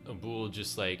 Bool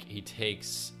just like he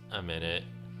takes a minute,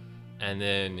 and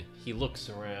then he looks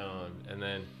around, and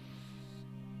then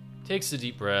takes a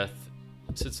deep breath,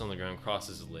 sits on the ground,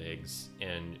 crosses his legs,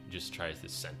 and just tries to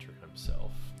center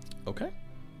himself. Okay.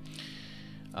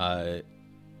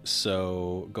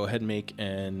 So go ahead and make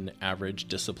an average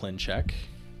discipline check.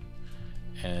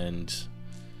 And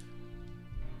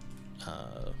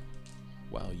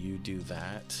while you do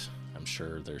that, I'm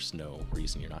sure there's no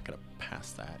reason you're not going to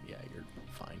pass that. Yeah, you're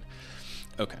fine.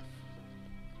 Okay.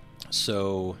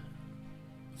 So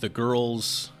the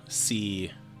girls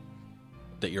see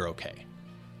that you're okay.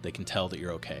 They can tell that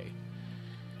you're okay.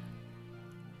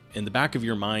 In the back of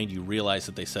your mind, you realize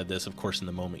that they said this. Of course, in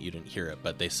the moment, you didn't hear it,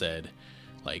 but they said,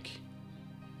 like,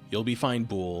 you'll be fine,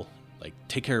 Bool. Like,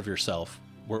 take care of yourself.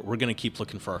 We're going to keep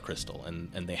looking for our crystal. And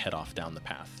they head off down the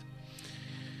path.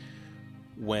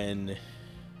 When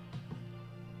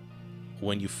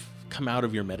you come out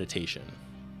of your meditation,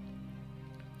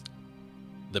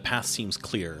 the path seems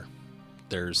clear.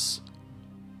 There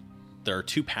are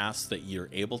two paths that you're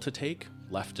able to take,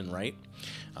 left and right.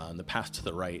 And the path to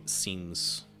the right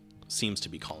seems to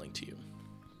be calling to you.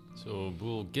 So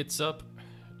Bool gets up,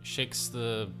 shakes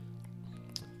the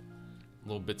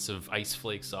little bits of ice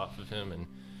flakes off of him, and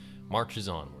marches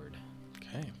onward.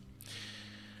 Okay.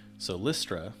 So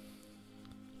Listra,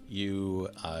 you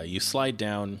slide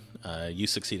down. You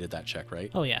succeeded that check,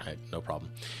 right? Oh, yeah. Right, no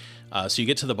problem. So you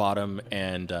get to the bottom,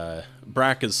 and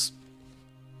Brack is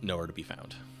nowhere to be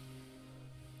found.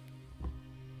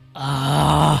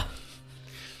 I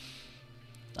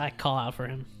call out for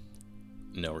him.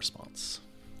 No response.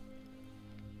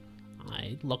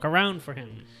 I look around for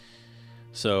him.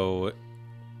 So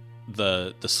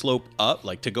the slope up,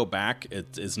 like to go back,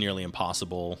 it is nearly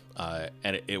impossible.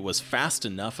 And it was fast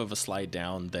enough of a slide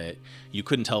down that you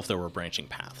couldn't tell if there were branching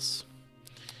paths.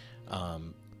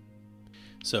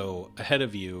 So ahead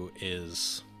of you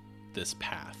is this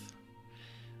path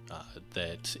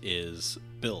that is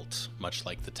built much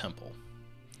like the temple.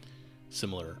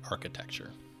 Similar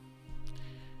architecture.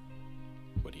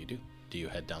 What do? Do you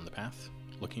head down the path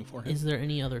looking for him? Is there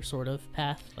any other sort of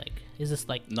path? Like, is this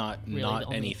like Not really the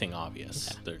only- anything obvious.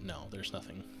 Okay. There's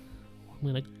nothing. I'm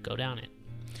gonna go down it.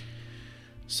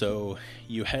 So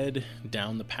you head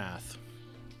down the path,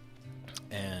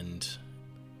 and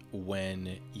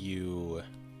when you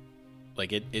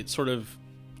it sort of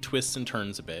twists and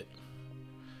turns a bit,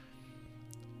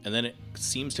 and then it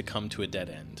seems to come to a dead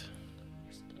end.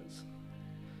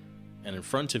 And in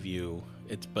front of you,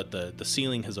 the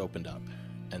ceiling has opened up,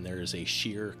 and there is a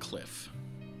sheer cliff.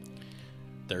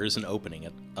 There is an opening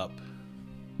up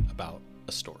about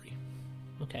a story.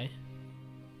 Okay.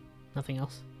 Nothing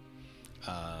else.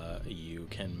 You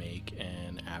can make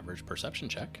an average perception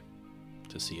check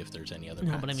to see if there's any other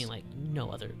No, paths. but I mean like no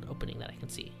other opening that I can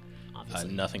see.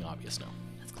 Obviously. Nothing obvious, no.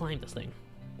 Let's climb this thing.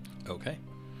 Okay.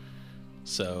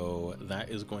 So that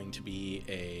is going to be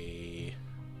a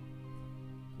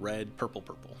red, purple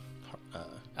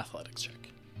athletics check.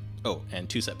 Oh, and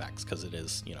 2 setbacks because it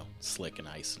is, slick and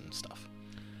ice and stuff.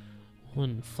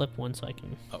 One flip one so I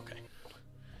can. Okay.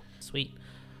 Sweet.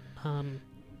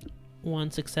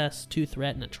 1 success, 2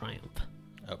 threat, and a triumph.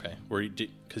 Okay.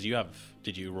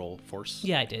 Did you roll force?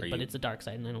 Yeah, I did, but it's a dark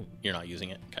side, and I don't. You're not using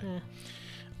it? Okay.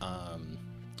 Eh.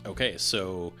 Okay,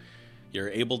 so you're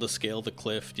able to scale the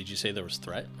cliff. Did you say there was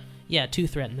threat? Yeah, 2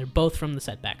 threat, and they're both from the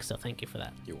setback, so thank you for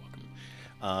that. You're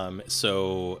welcome.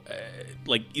 So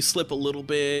you slip a little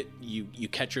bit, you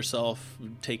catch yourself,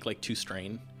 take 2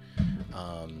 strain.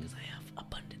 Because I have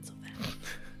abundance of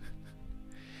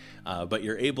that. But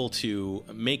you're able to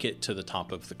make it to the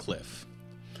top of the cliff.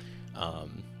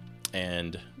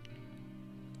 And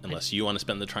unless you want to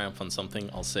spend the triumph on something,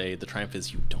 I'll say the triumph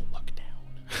is you don't look down.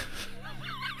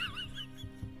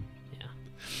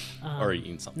 Yeah. Or you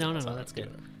can something. No, else. that's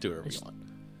good. Do whatever you want.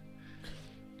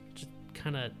 Just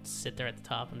kind of sit there at the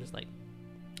top and just like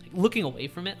looking away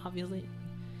from it, obviously.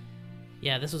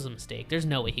 Yeah, this was a mistake. There's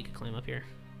no way he could climb up here.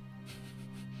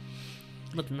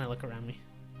 But then I look around me.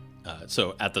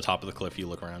 So at the top of the cliff, you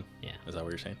look around? Yeah. Is that what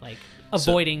you're saying? Like,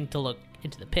 avoiding to look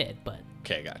into the pit, but...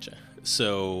 Okay, gotcha.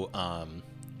 So,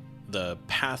 the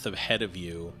path ahead of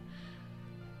you,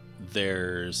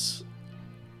 there's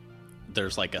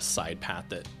like a side path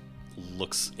that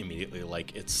looks immediately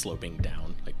like it's sloping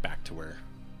down, like back to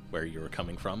where you were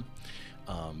coming from.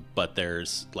 But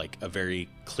there's like a very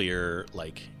clear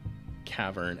like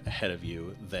cavern ahead of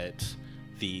you that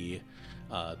the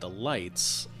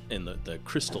lights and the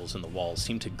crystals in the walls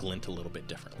seem to glint a little bit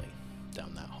differently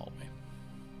down that hallway.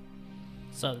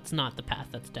 So it's not the path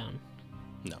that's down.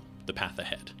 No, the path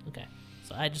ahead. Okay.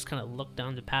 So I just kind of look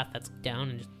down the path that's down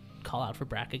and just call out for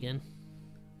Brack again.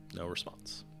 No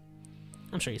response.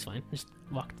 I'm sure he's fine. Just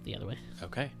walk the other way.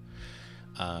 Okay.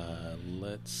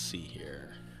 Let's see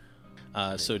here.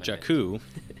 So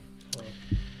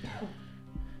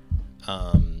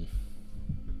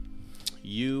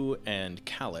you and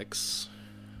Calyx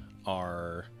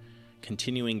are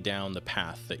continuing down the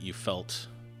path that you felt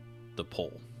the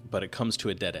pull, but it comes to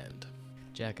a dead end.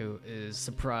 Jaku is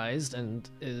surprised and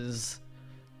is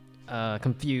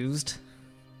confused.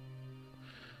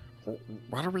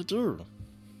 What do we do?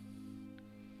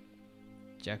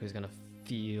 Jaku's gonna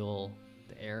feel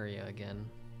the area again.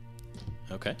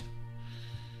 Okay.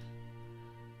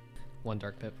 One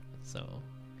dark pip. So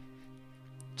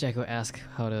Jaku asks,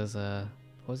 "How does what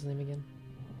was his name again?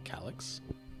 Calyx.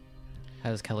 How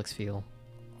does Calyx feel?"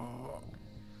 Oh,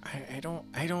 I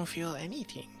don't feel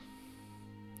anything.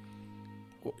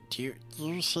 Do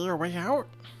you see a way out?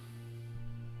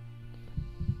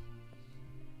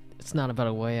 It's not about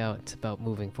a way out. It's about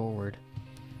moving forward.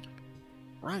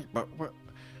 Right, but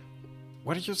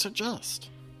what do you suggest?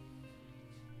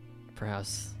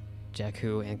 Perhaps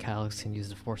Jaku and Calyx can use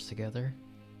the Force together.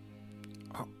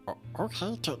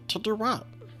 Okay, to do what?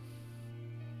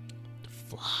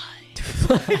 Fly. To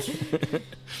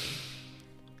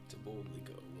boldly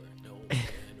go where no man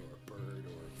or bird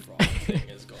or frog thing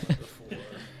has gone before.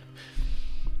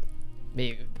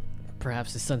 Maybe,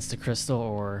 perhaps to sense the crystal,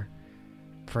 or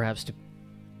perhaps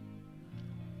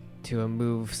to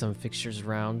move some fixtures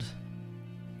around.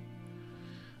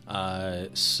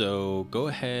 So go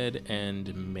ahead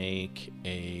and make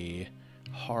a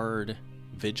hard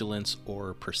vigilance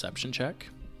or perception check.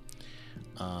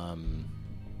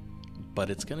 But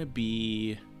it's going to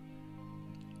be...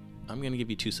 I'm going to give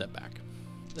you 2 setback.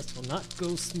 This will not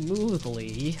go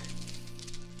smoothly.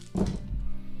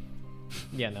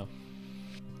 Yeah, no.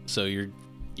 So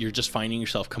you're just finding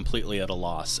yourself completely at a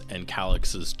loss, and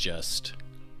Calyx is just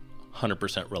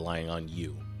 100% relying on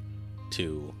you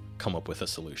to come up with a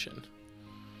solution.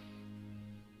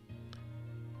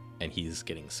 And he's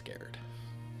getting scared.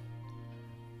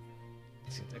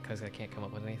 Because I can't come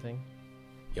up with anything?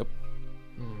 Yep.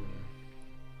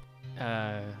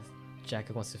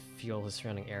 Jaku wants to feel the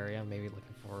surrounding area, maybe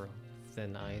looking for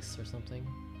thin ice or something.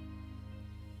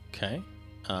 Okay.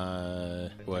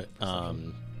 What?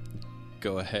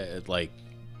 Go ahead. Like,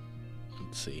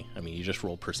 let's see. I mean, you just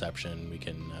roll perception. We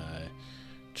can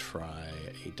try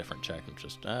a different check.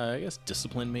 Just, I guess,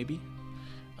 discipline maybe.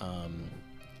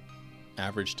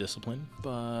 Average discipline,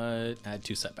 but add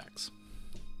 2 setbacks.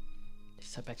 These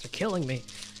setbacks are killing me.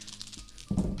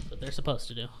 That's what they're supposed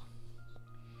to do.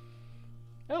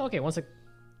 Oh, okay.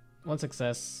 One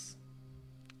success.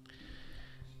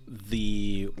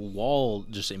 The wall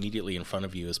just immediately in front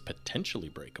of you is potentially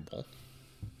breakable.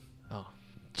 Oh,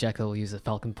 Jaku will use a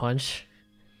Falcon Punch.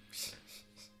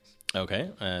 Okay,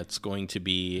 it's going to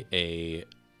be a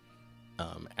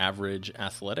average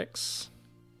athletics.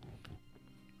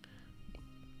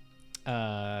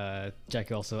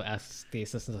 Jaku also asks the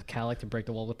assistance of Calyx to break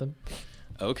the wall with him.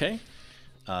 Okay.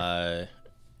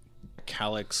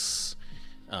 Calyx,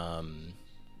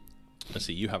 let's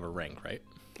see, you have a rank, right?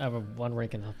 I have a 1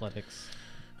 rank in athletics.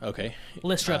 Okay.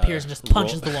 Listra appears and just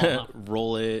punches the wall up.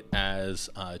 Roll it as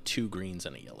 2 greens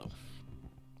and a yellow.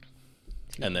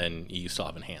 And then you still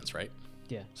have enhance, right?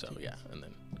 Yeah. So, yeah, and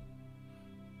then...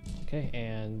 Okay,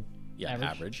 and Yeah,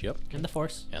 average, yep. And the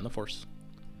Force. And the force.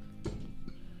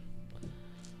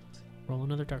 Roll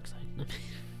another dark side.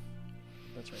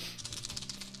 That's right.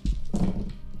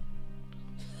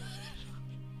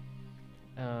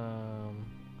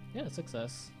 Yeah,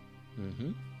 success.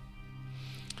 Mm-hmm.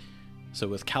 So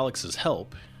with Calyx's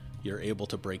help, you're able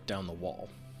to break down the wall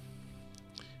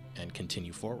and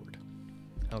continue forward.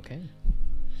 Okay.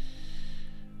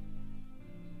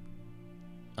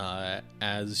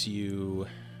 As you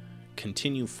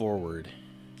continue forward,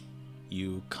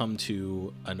 you come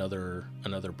to another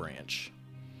branch.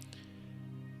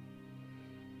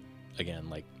 Again,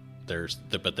 like there's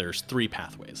 3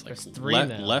 pathways. Like There's 3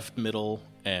 now. left, middle,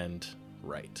 and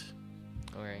right.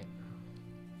 All right.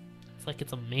 It's like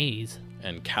it's a maze.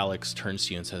 And Calyx turns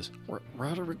to you and says,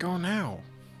 Where do we go now?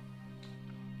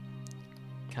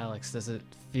 Calyx, does it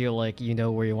feel like you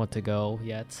know where you want to go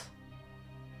yet?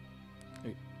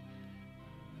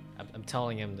 I'm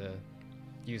telling him to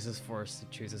use his force to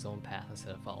choose his own path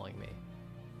instead of following me.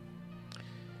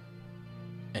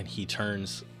 and he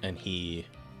turns and he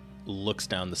looks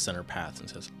down the center path and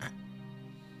says,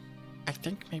 I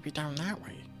think maybe down that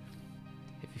way.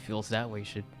 If he feels that way,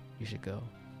 you should go.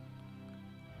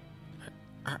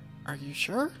 Are you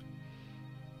sure?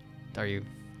 Do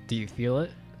you feel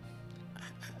it?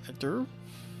 I do.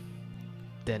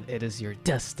 Then it is your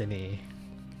destiny.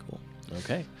 cool.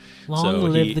 Okay.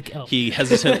 Long live the elf. He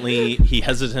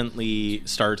hesitantly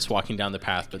starts walking down the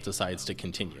path, but decides to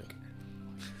continue.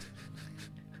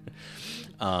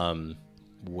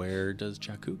 Where does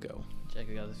Jaku go?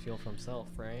 Jaku got this feel for himself,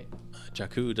 right?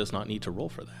 Jaku does not need to roll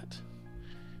for that.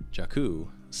 Jaku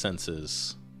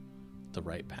senses the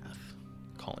right path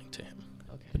calling to him.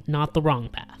 Okay. Not the wrong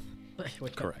path.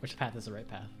 Correct. Which path is the right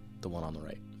path? The one on the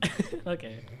right.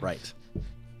 Okay. Right.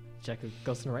 Jaku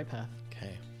goes to the right path.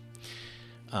 Okay.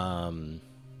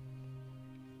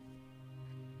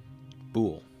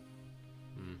 Bool.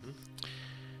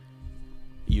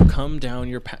 You come down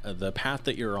the path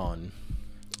that you're on.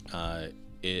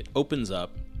 It opens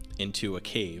up into a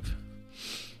cave.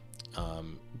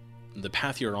 The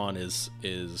path you're on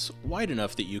is wide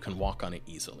enough that you can walk on it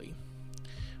easily,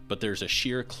 but there's a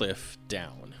sheer cliff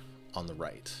down on the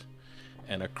right,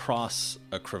 and across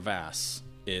a crevasse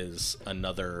is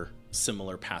another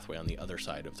similar pathway on the other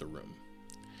side of the room.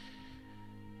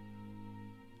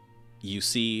 You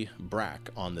see Brack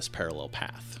on this parallel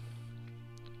path.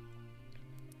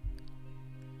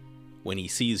 When he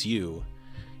sees you,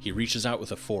 he reaches out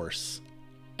with a force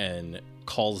and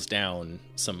calls down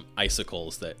some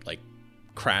icicles that like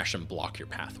crash and block your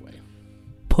pathway.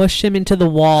 Push him into the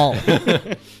wall.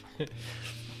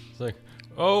 It's like,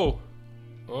 oh,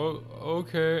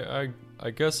 okay.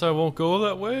 I guess I won't go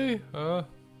that way. Are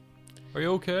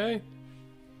you okay?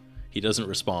 He doesn't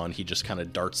respond. He just kind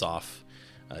of darts off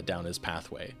down his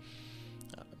pathway.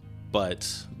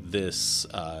 But this,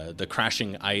 the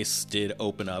crashing ice did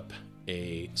open up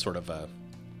a sort of a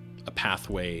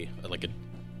pathway, like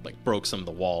broke some of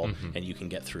the wall, and you can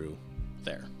get through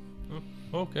there.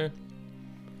 Okay.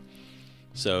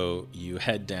 So you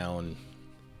head down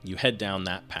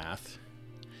that path,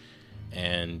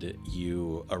 and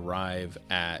you arrive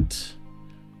at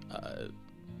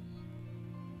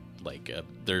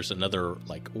there's another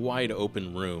like wide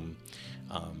open room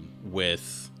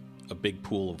with a big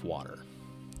pool of water.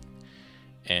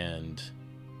 And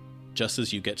just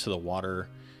as you get to the water,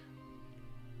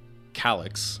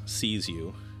 Calyx sees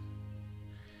you,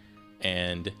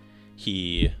 and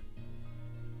he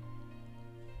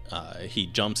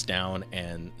jumps down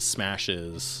and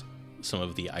smashes some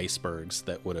of the icebergs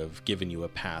that would have given you a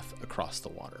path across the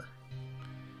water.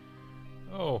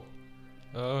 Oh,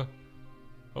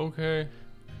 okay.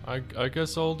 I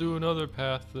guess I'll do another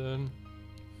path then.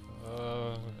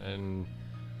 And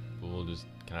Bool just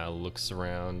kind of looks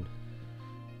around.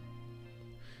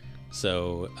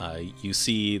 So you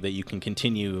see that you can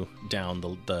continue down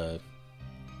the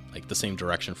same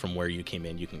direction from where you came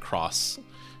in. You can cross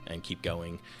and keep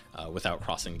going without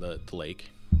crossing the lake.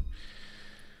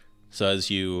 So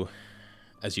as you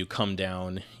come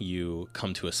down, you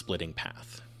come to a splitting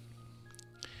path,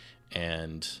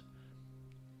 and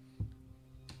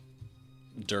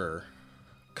Dur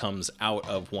comes out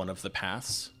of one of the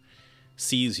paths,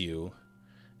 sees you,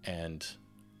 and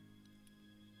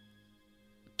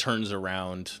turns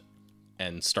around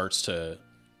and starts to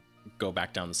go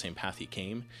back down the same path he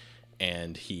came,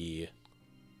 and he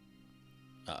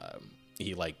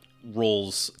like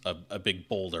rolls a big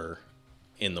boulder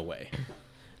in the way.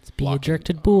 It's be a jerk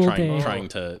to Bool day. Trying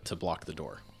to block the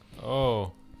door.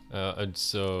 Oh, and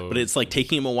so. But it's like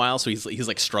taking him a while, so he's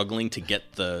like struggling to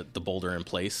get the boulder in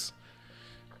place.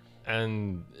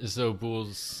 And so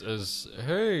Bool says,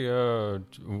 "Hey,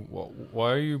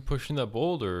 why are you pushing that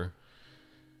boulder?"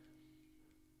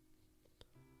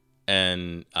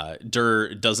 And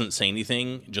Dur doesn't say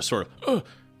anything, just sort of,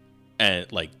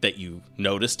 and like that you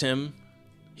noticed him.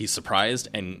 He's surprised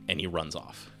and he runs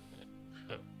off.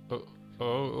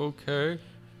 Okay.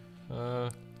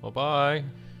 Well, bye.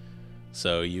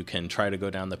 So you can try to go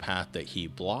down the path that he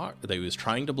was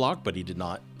trying to block, but he did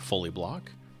not fully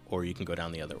block, or you can go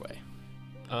down the other way.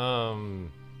 I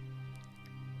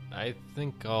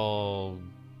think I'll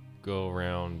go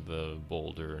around the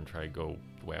boulder and try to go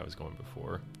the way I was going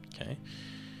before. Okay.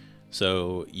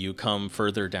 So you come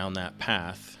further down that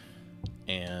path,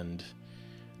 and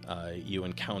you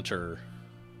encounter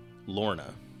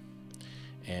Lorna.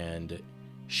 And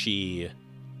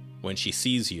when she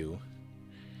sees you,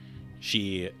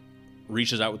 she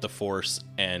reaches out with the force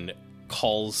and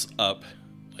calls up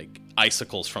like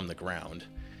icicles from the ground,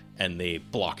 and they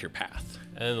block your path.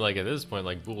 And like at this point,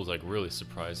 like Bool's like really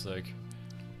surprised, like,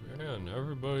 man,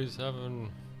 everybody's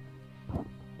having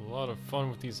a lot of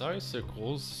fun with these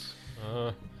icicles.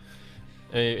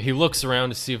 And he looks around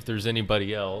to see if there's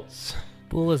anybody else.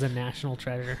 Bool is a national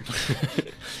treasure.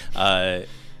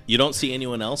 You don't see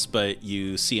anyone else, but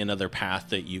you see another path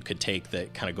that you could take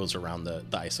that kind of goes around the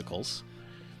icicles.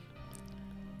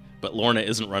 But Lorna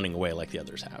isn't running away like the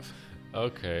others have.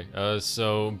 Okay,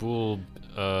 so Bool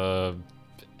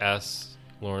asks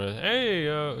Lorna, "Hey,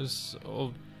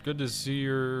 good to see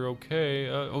you're okay.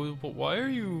 But why are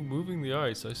you moving the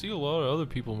ice? I see a lot of other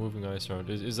people moving ice around.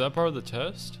 Is that part of the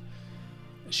test?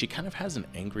 She kind of has an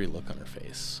angry look on her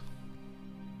face.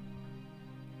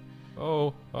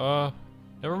 Oh,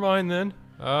 never mind then.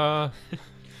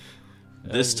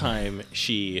 This time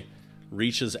she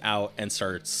reaches out and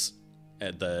starts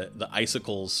the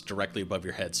icicles directly above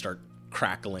your head start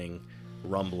crackling,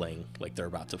 rumbling like they're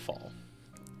about to fall.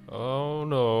 Oh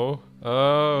no.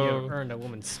 You earned a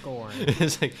woman's scorn.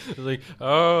 It's like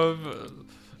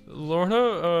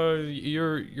Lorna,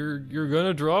 you're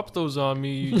gonna drop those on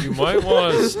me. You might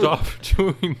want to stop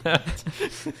doing that.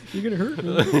 You're gonna hurt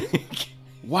me.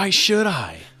 Why should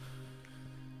I?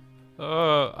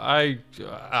 Cause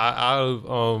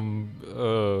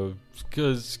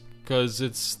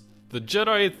it's the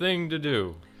Jedi thing to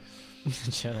do.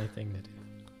 Jedi thing to do.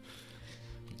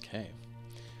 Okay.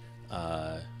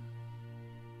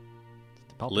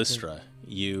 Listra,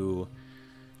 you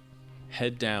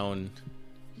head down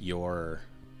the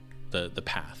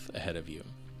path ahead of you.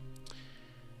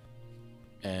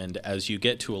 And as you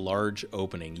get to a large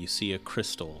opening, you see a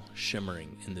crystal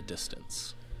shimmering in the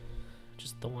distance.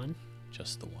 Just the one?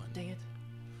 Just the one. Dang it.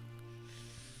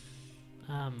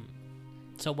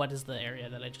 So what is the area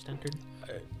that I just entered?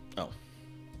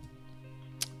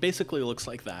 Basically looks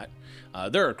like that.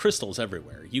 There are crystals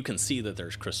everywhere. You can see that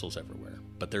there's crystals everywhere,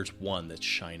 but there's one that's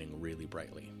shining really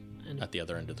brightly And at the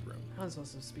other end of the room. I'm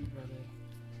supposed to speed run it.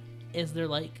 is there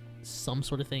like some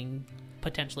sort of thing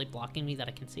potentially blocking me that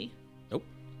I can see? Nope.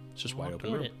 It's just wide Walk open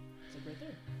toward room. it. It's like right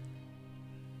there.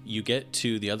 You get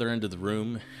to the other end of the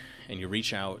room and you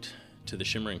reach out to the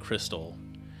shimmering crystal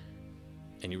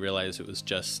and you realize it was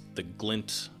just the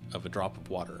glint of a drop of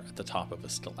water at the top of a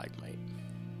stalagmite.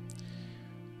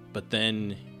 But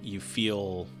then you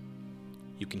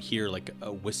can hear like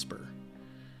a whisper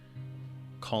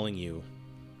calling you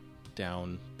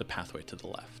down the pathway to the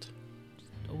left.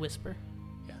 A whisper?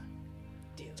 Yeah.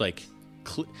 It's like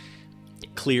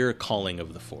clear calling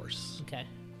of the Force. Okay.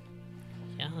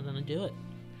 Yeah, then I do it.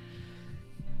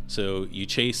 So you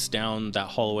chase down that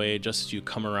hallway. Just as you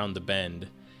come around the bend,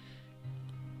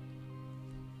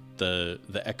 the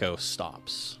echo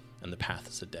stops and the path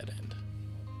is a dead end.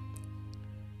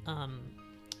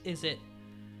 Is it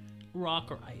rock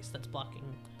or ice that's blocking?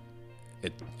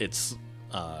 It's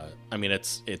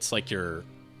like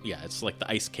it's like the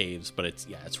ice caves, but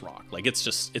it's rock. Like it's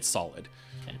solid.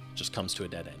 Okay. It just comes to a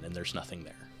dead end and there's nothing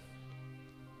there.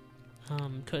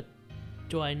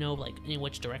 Do I know like in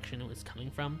which direction it was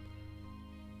coming from?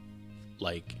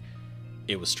 Like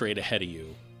it was straight ahead of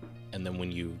you, and then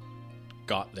when you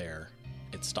got there,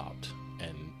 it stopped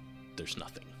and there's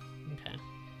nothing. Okay.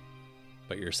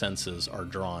 But your senses are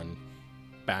drawn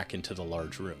back into the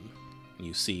large room.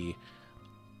 You see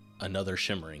another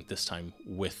shimmering, this time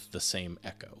with the same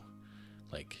echo,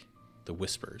 like the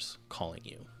whispers calling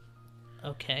you.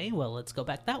 Okay, well, let's go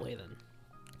back that way then.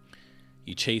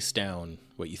 You chase down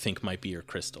what you think might be your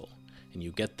crystal, and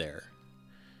you get there,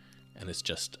 and it's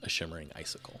just a shimmering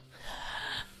icicle.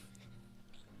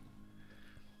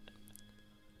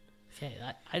 Okay,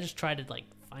 I just tried to like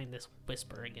find this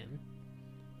whisper again.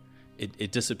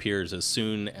 It disappears as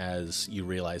soon as you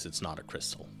realize it's not a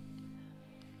crystal.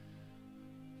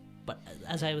 But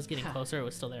as I was getting closer, it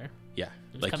was still there. Yeah,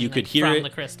 was like coming, you could like, hear from it. the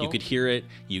crystal. You could hear it.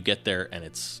 You get there, and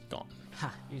it's gone.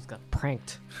 Ha! You just got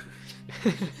pranked.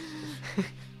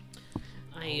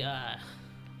 I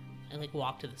like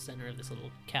walk to the center of this little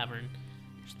cavern,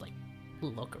 just like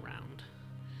look around.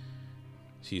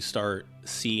 So you start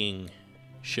seeing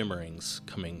shimmerings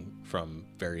coming from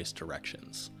various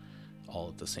directions, all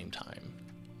at the same time.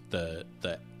 The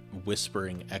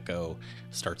whispering echo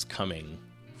starts coming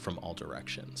from all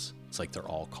directions. It's like they're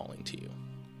all calling to you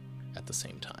at the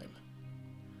same time.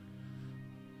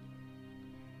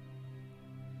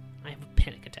 I have a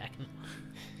panic attack.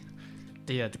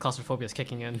 The claustrophobia is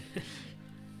kicking in.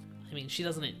 I mean, she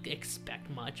doesn't expect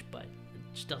much, but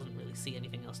she doesn't really see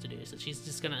anything else to do, so she's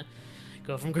just gonna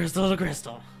go from crystal to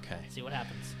crystal. Okay. See what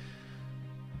happens.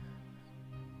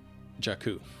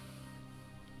 Jaku,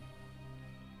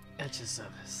 At your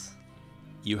service.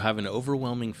 you have an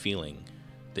overwhelming feeling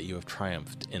that you have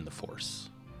triumphed in the Force.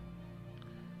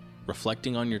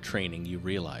 Reflecting on your training, you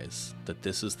realize that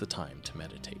this is the time to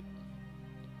meditate.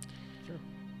 Sure.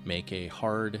 Make a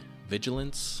hard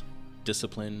vigilance,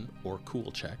 discipline, or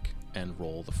cool check and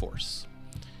roll the Force.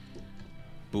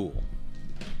 Bool,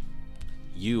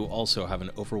 you also have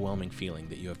an overwhelming feeling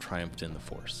that you have triumphed in the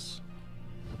Force.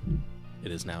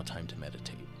 It is now time to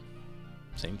meditate.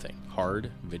 Same thing. Hard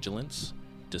vigilance,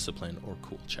 discipline, or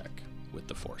cool check with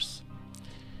the Force.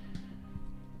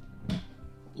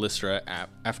 Listra,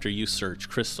 after you search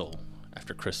crystal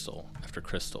after crystal after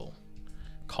crystal,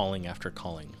 calling after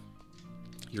calling,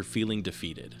 you're feeling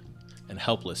defeated and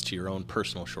helpless to your own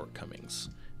personal shortcomings.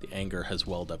 The anger has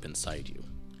welled up inside you.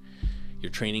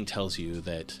 Your training tells you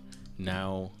that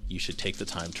now you should take the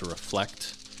time to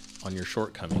reflect on your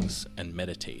shortcomings and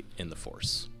meditate in the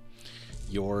Force.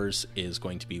 Yours is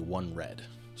going to be 1 red.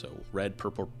 So red,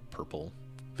 purple, purple,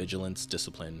 vigilance,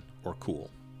 discipline, or cool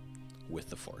with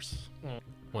the Force.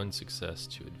 1 success,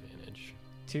 2 advantage.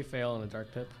 2 fail and a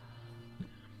dark pip.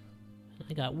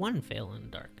 I got 1 fail in the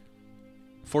dark.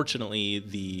 Fortunately,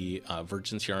 the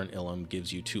Virgin's Yarn Ilum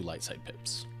gives you 2 light side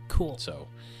pips. Cool. So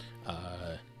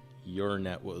your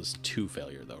net was 2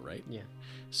 failure, though, right? Yeah.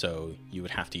 So you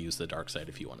would have to use the dark side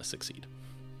if you want to succeed.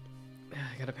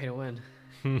 I gotta pay to win.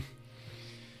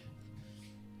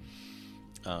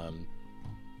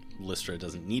 Listra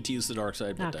doesn't need to use the dark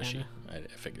side, but Not does she? gonna.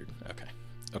 I figured.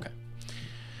 Okay.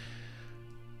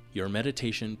 Your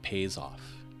meditation pays off.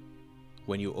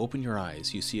 When you open your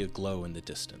eyes, you see a glow in the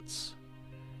distance.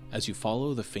 As you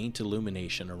follow the faint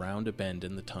illumination around a bend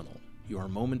in the tunnel, you are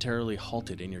momentarily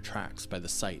halted in your tracks by the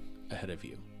sight ahead of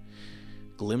you.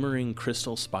 Glimmering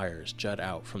crystal spires jut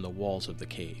out from the walls of the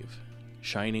cave,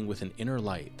 shining with an inner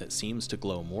light that seems to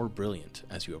glow more brilliant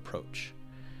as you approach.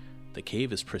 The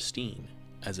cave is pristine,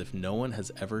 as if no one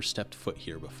has ever stepped foot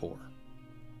here before.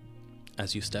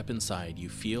 As you step inside, you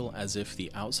feel as if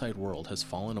the outside world has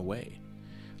fallen away,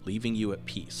 leaving you at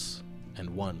peace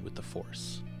and one with the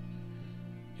Force.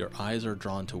 Your eyes are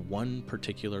drawn to one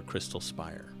particular crystal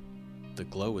spire. The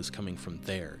glow is coming from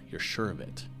there, you're sure of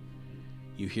it.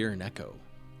 You hear an echo,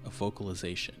 a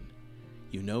vocalization.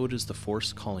 You know it is the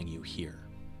Force calling you here.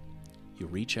 You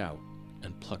reach out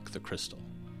and pluck the crystal.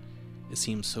 It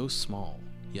seems so small,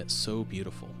 yet so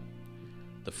beautiful.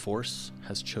 The Force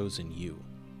has chosen you.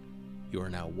 You are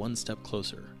now 1 step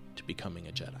closer to becoming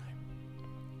a Jedi.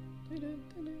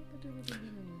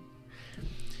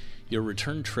 Your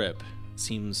return trip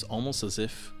seems almost as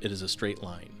if it is a straight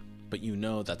line, but you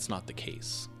know that's not the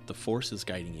case. The Force is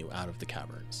guiding you out of the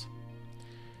caverns.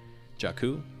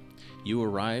 Jaku, you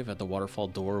arrive at the waterfall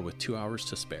door with 2 hours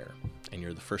to spare, and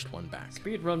you're the first one back.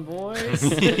 Speed run, boys.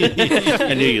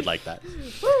 I knew you'd like that.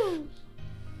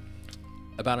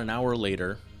 About an hour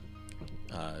later,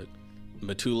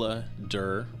 Matula,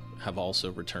 Dur have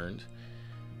also returned,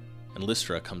 and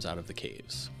Listra comes out of the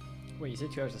caves. Wait, you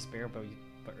said 2 hours to spare, but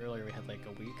earlier we had like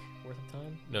a week worth of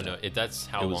time? No, that's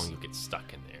how It was- long you get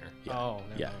stuck in there. Yeah. Oh,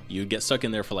 never yeah. mind. You'd get stuck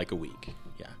in there for like a week.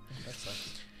 Yeah. That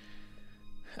sucks.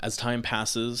 As time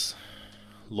passes,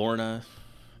 Lorna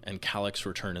and Calix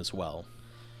return as well.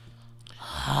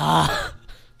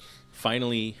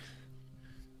 Finally,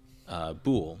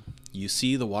 Bool, you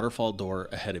see the waterfall door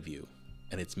ahead of you,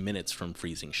 and it's minutes from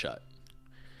freezing shut.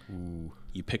 Ooh.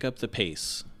 You pick up the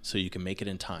pace so you can make it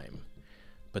in time,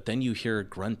 but then you hear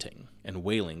grunting and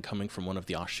wailing coming from one of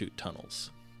the offshoot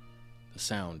tunnels. The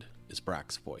sound is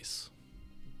Brack's voice.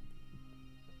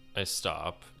 I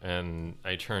stop and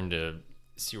I turn to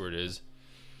see where it is.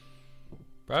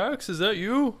 Brax, is that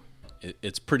you?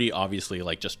 It's pretty obviously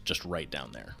like just right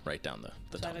down there, right down the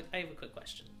So tunnel. I have a quick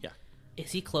question. Yeah.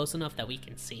 Is he close enough that we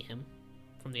can see him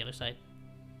from the other side?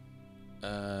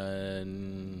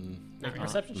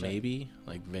 Perception check. Maybe,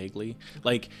 like vaguely.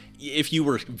 Like if you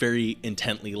were very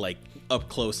intently like up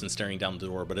close and staring down the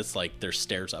door, but it's like there's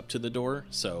stairs up to the door,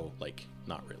 so like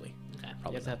not really. Okay. You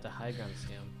Probably have to not. have the high ground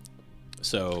scam.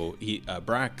 So he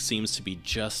Brack seems to be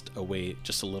just away,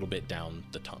 just a little bit down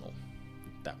the tunnel,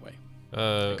 that way,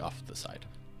 like off the side.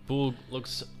 Bool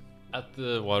looks at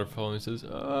the waterfall and he says,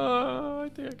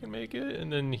 I think I can make it.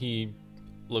 And then he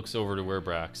looks over to where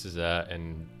Brax is at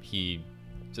and he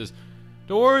says,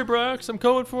 don't worry, Brax, I'm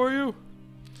coming for you.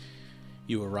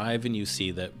 You arrive and you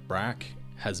see that Brack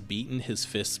has beaten his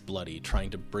fists bloody trying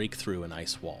to break through an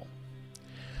ice wall.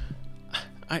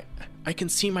 I can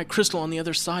see my crystal on the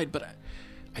other side, but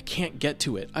I can't get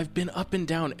to it. I've been up and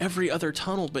down every other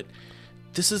tunnel, but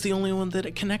this is the only one that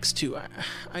it connects to.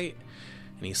 And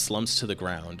he slumps to the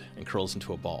ground and curls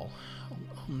into a ball.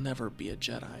 I'll never be a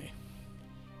Jedi.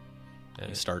 And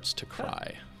he starts to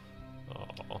cry.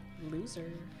 Aw.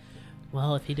 Loser.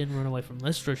 Well, if he didn't run away from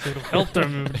Listra, should have helped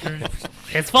him.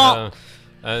 His fault.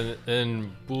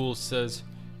 And Bool says,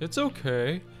 it's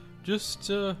okay. Just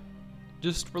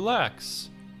relax.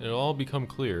 And it'll all become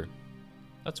clear.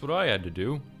 That's what I had to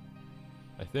do.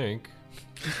 I think.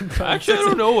 Actually, I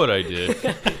don't know what I did.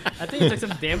 I think you took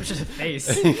some damage to the face.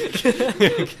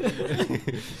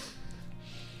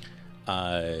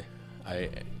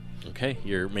 Okay,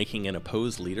 you're making an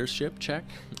opposed leadership check.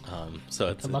 So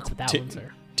it's Good luck with that two, one,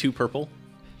 sir. 2 purple.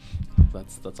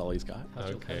 That's all he's got.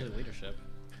 How's Okay. your leadership?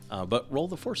 But roll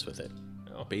the force with it,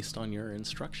 Oh, based on your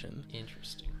instruction.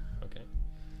 interesting. Okay.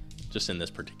 Just in this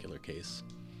particular case.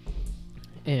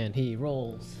 And he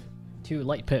rolls 2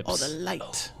 light pips. Oh, the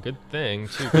light. Good thing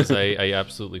too, because I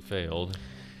absolutely failed.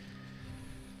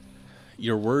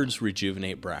 Your words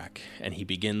rejuvenate Brack, and he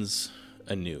begins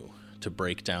anew to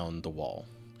break down the wall.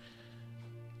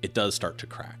 It does start to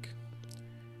crack.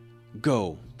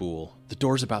 Go, Bool. The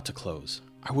door's about to close.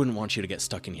 I wouldn't want you to get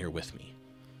stuck in here with me.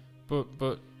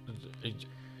 But,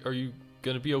 are you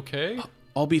gonna be okay?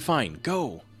 I'll be fine.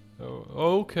 Go. Oh,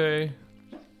 okay.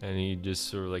 And he just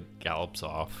sort of like gallops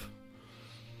off.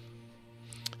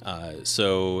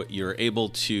 So you're able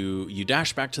to... You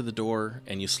dash back to the door,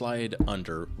 and you slide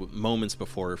under moments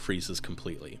before it freezes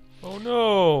completely. Oh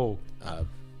no!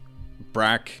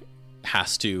 Brack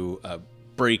has to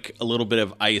break a little bit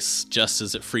of ice just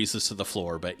as it freezes to the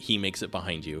floor, but he makes it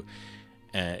behind you,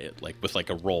 with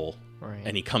a roll. Right.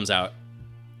 And he comes out,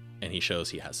 and he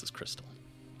shows he has his crystal.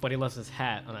 But he left his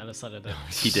hat on the other side of the...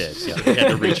 He did. Yeah, he had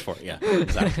to reach for it. Yeah,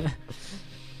 exactly.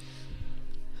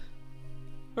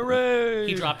 Hooray!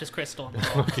 He dropped his crystal on the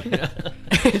floor.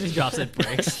 he just drops it,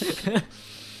 breaks.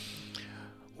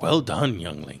 Well done,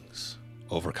 younglings.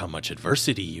 Overcome much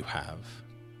adversity you have.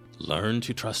 Learn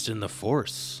to trust in the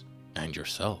Force and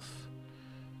yourself.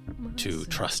 To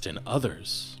trust in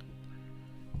others.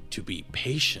 To be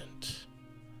patient.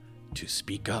 To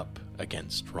speak up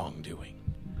against wrongdoing.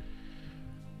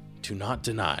 To not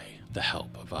deny the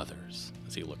help of others,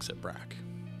 as he looks at Brack.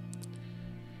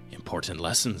 Important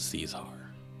lessons these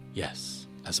are. Yes,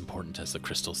 as important as the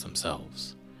crystals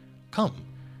themselves. Come,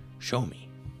 show me.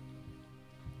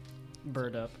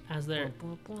 Bird up. As they're...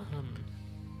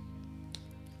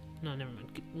 no, never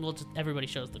mind. We'll just... Everybody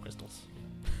shows the crystals.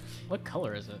 What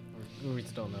color is it? Or we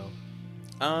still don't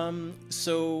know.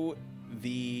 So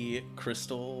the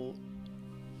crystal...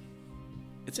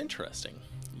 It's interesting.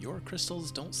 Your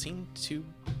crystals don't seem to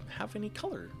have any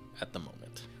color at the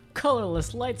moment.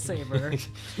 Colorless lightsaber.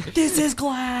 This is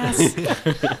glass!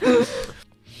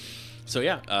 So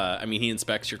yeah, he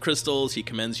inspects your crystals. He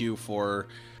commends you for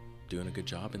doing a good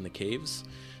job in the caves.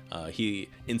 He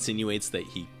insinuates that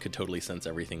he could totally sense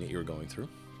everything that you were going through.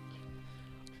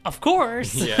 Of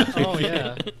course! Yeah. Oh,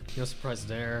 yeah. No surprise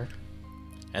there.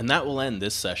 And that will end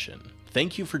this session.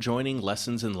 Thank you for joining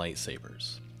Lessons in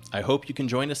Lightsabers. I hope you can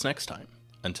join us next time.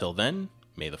 Until then,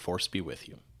 may the Force be with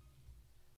you.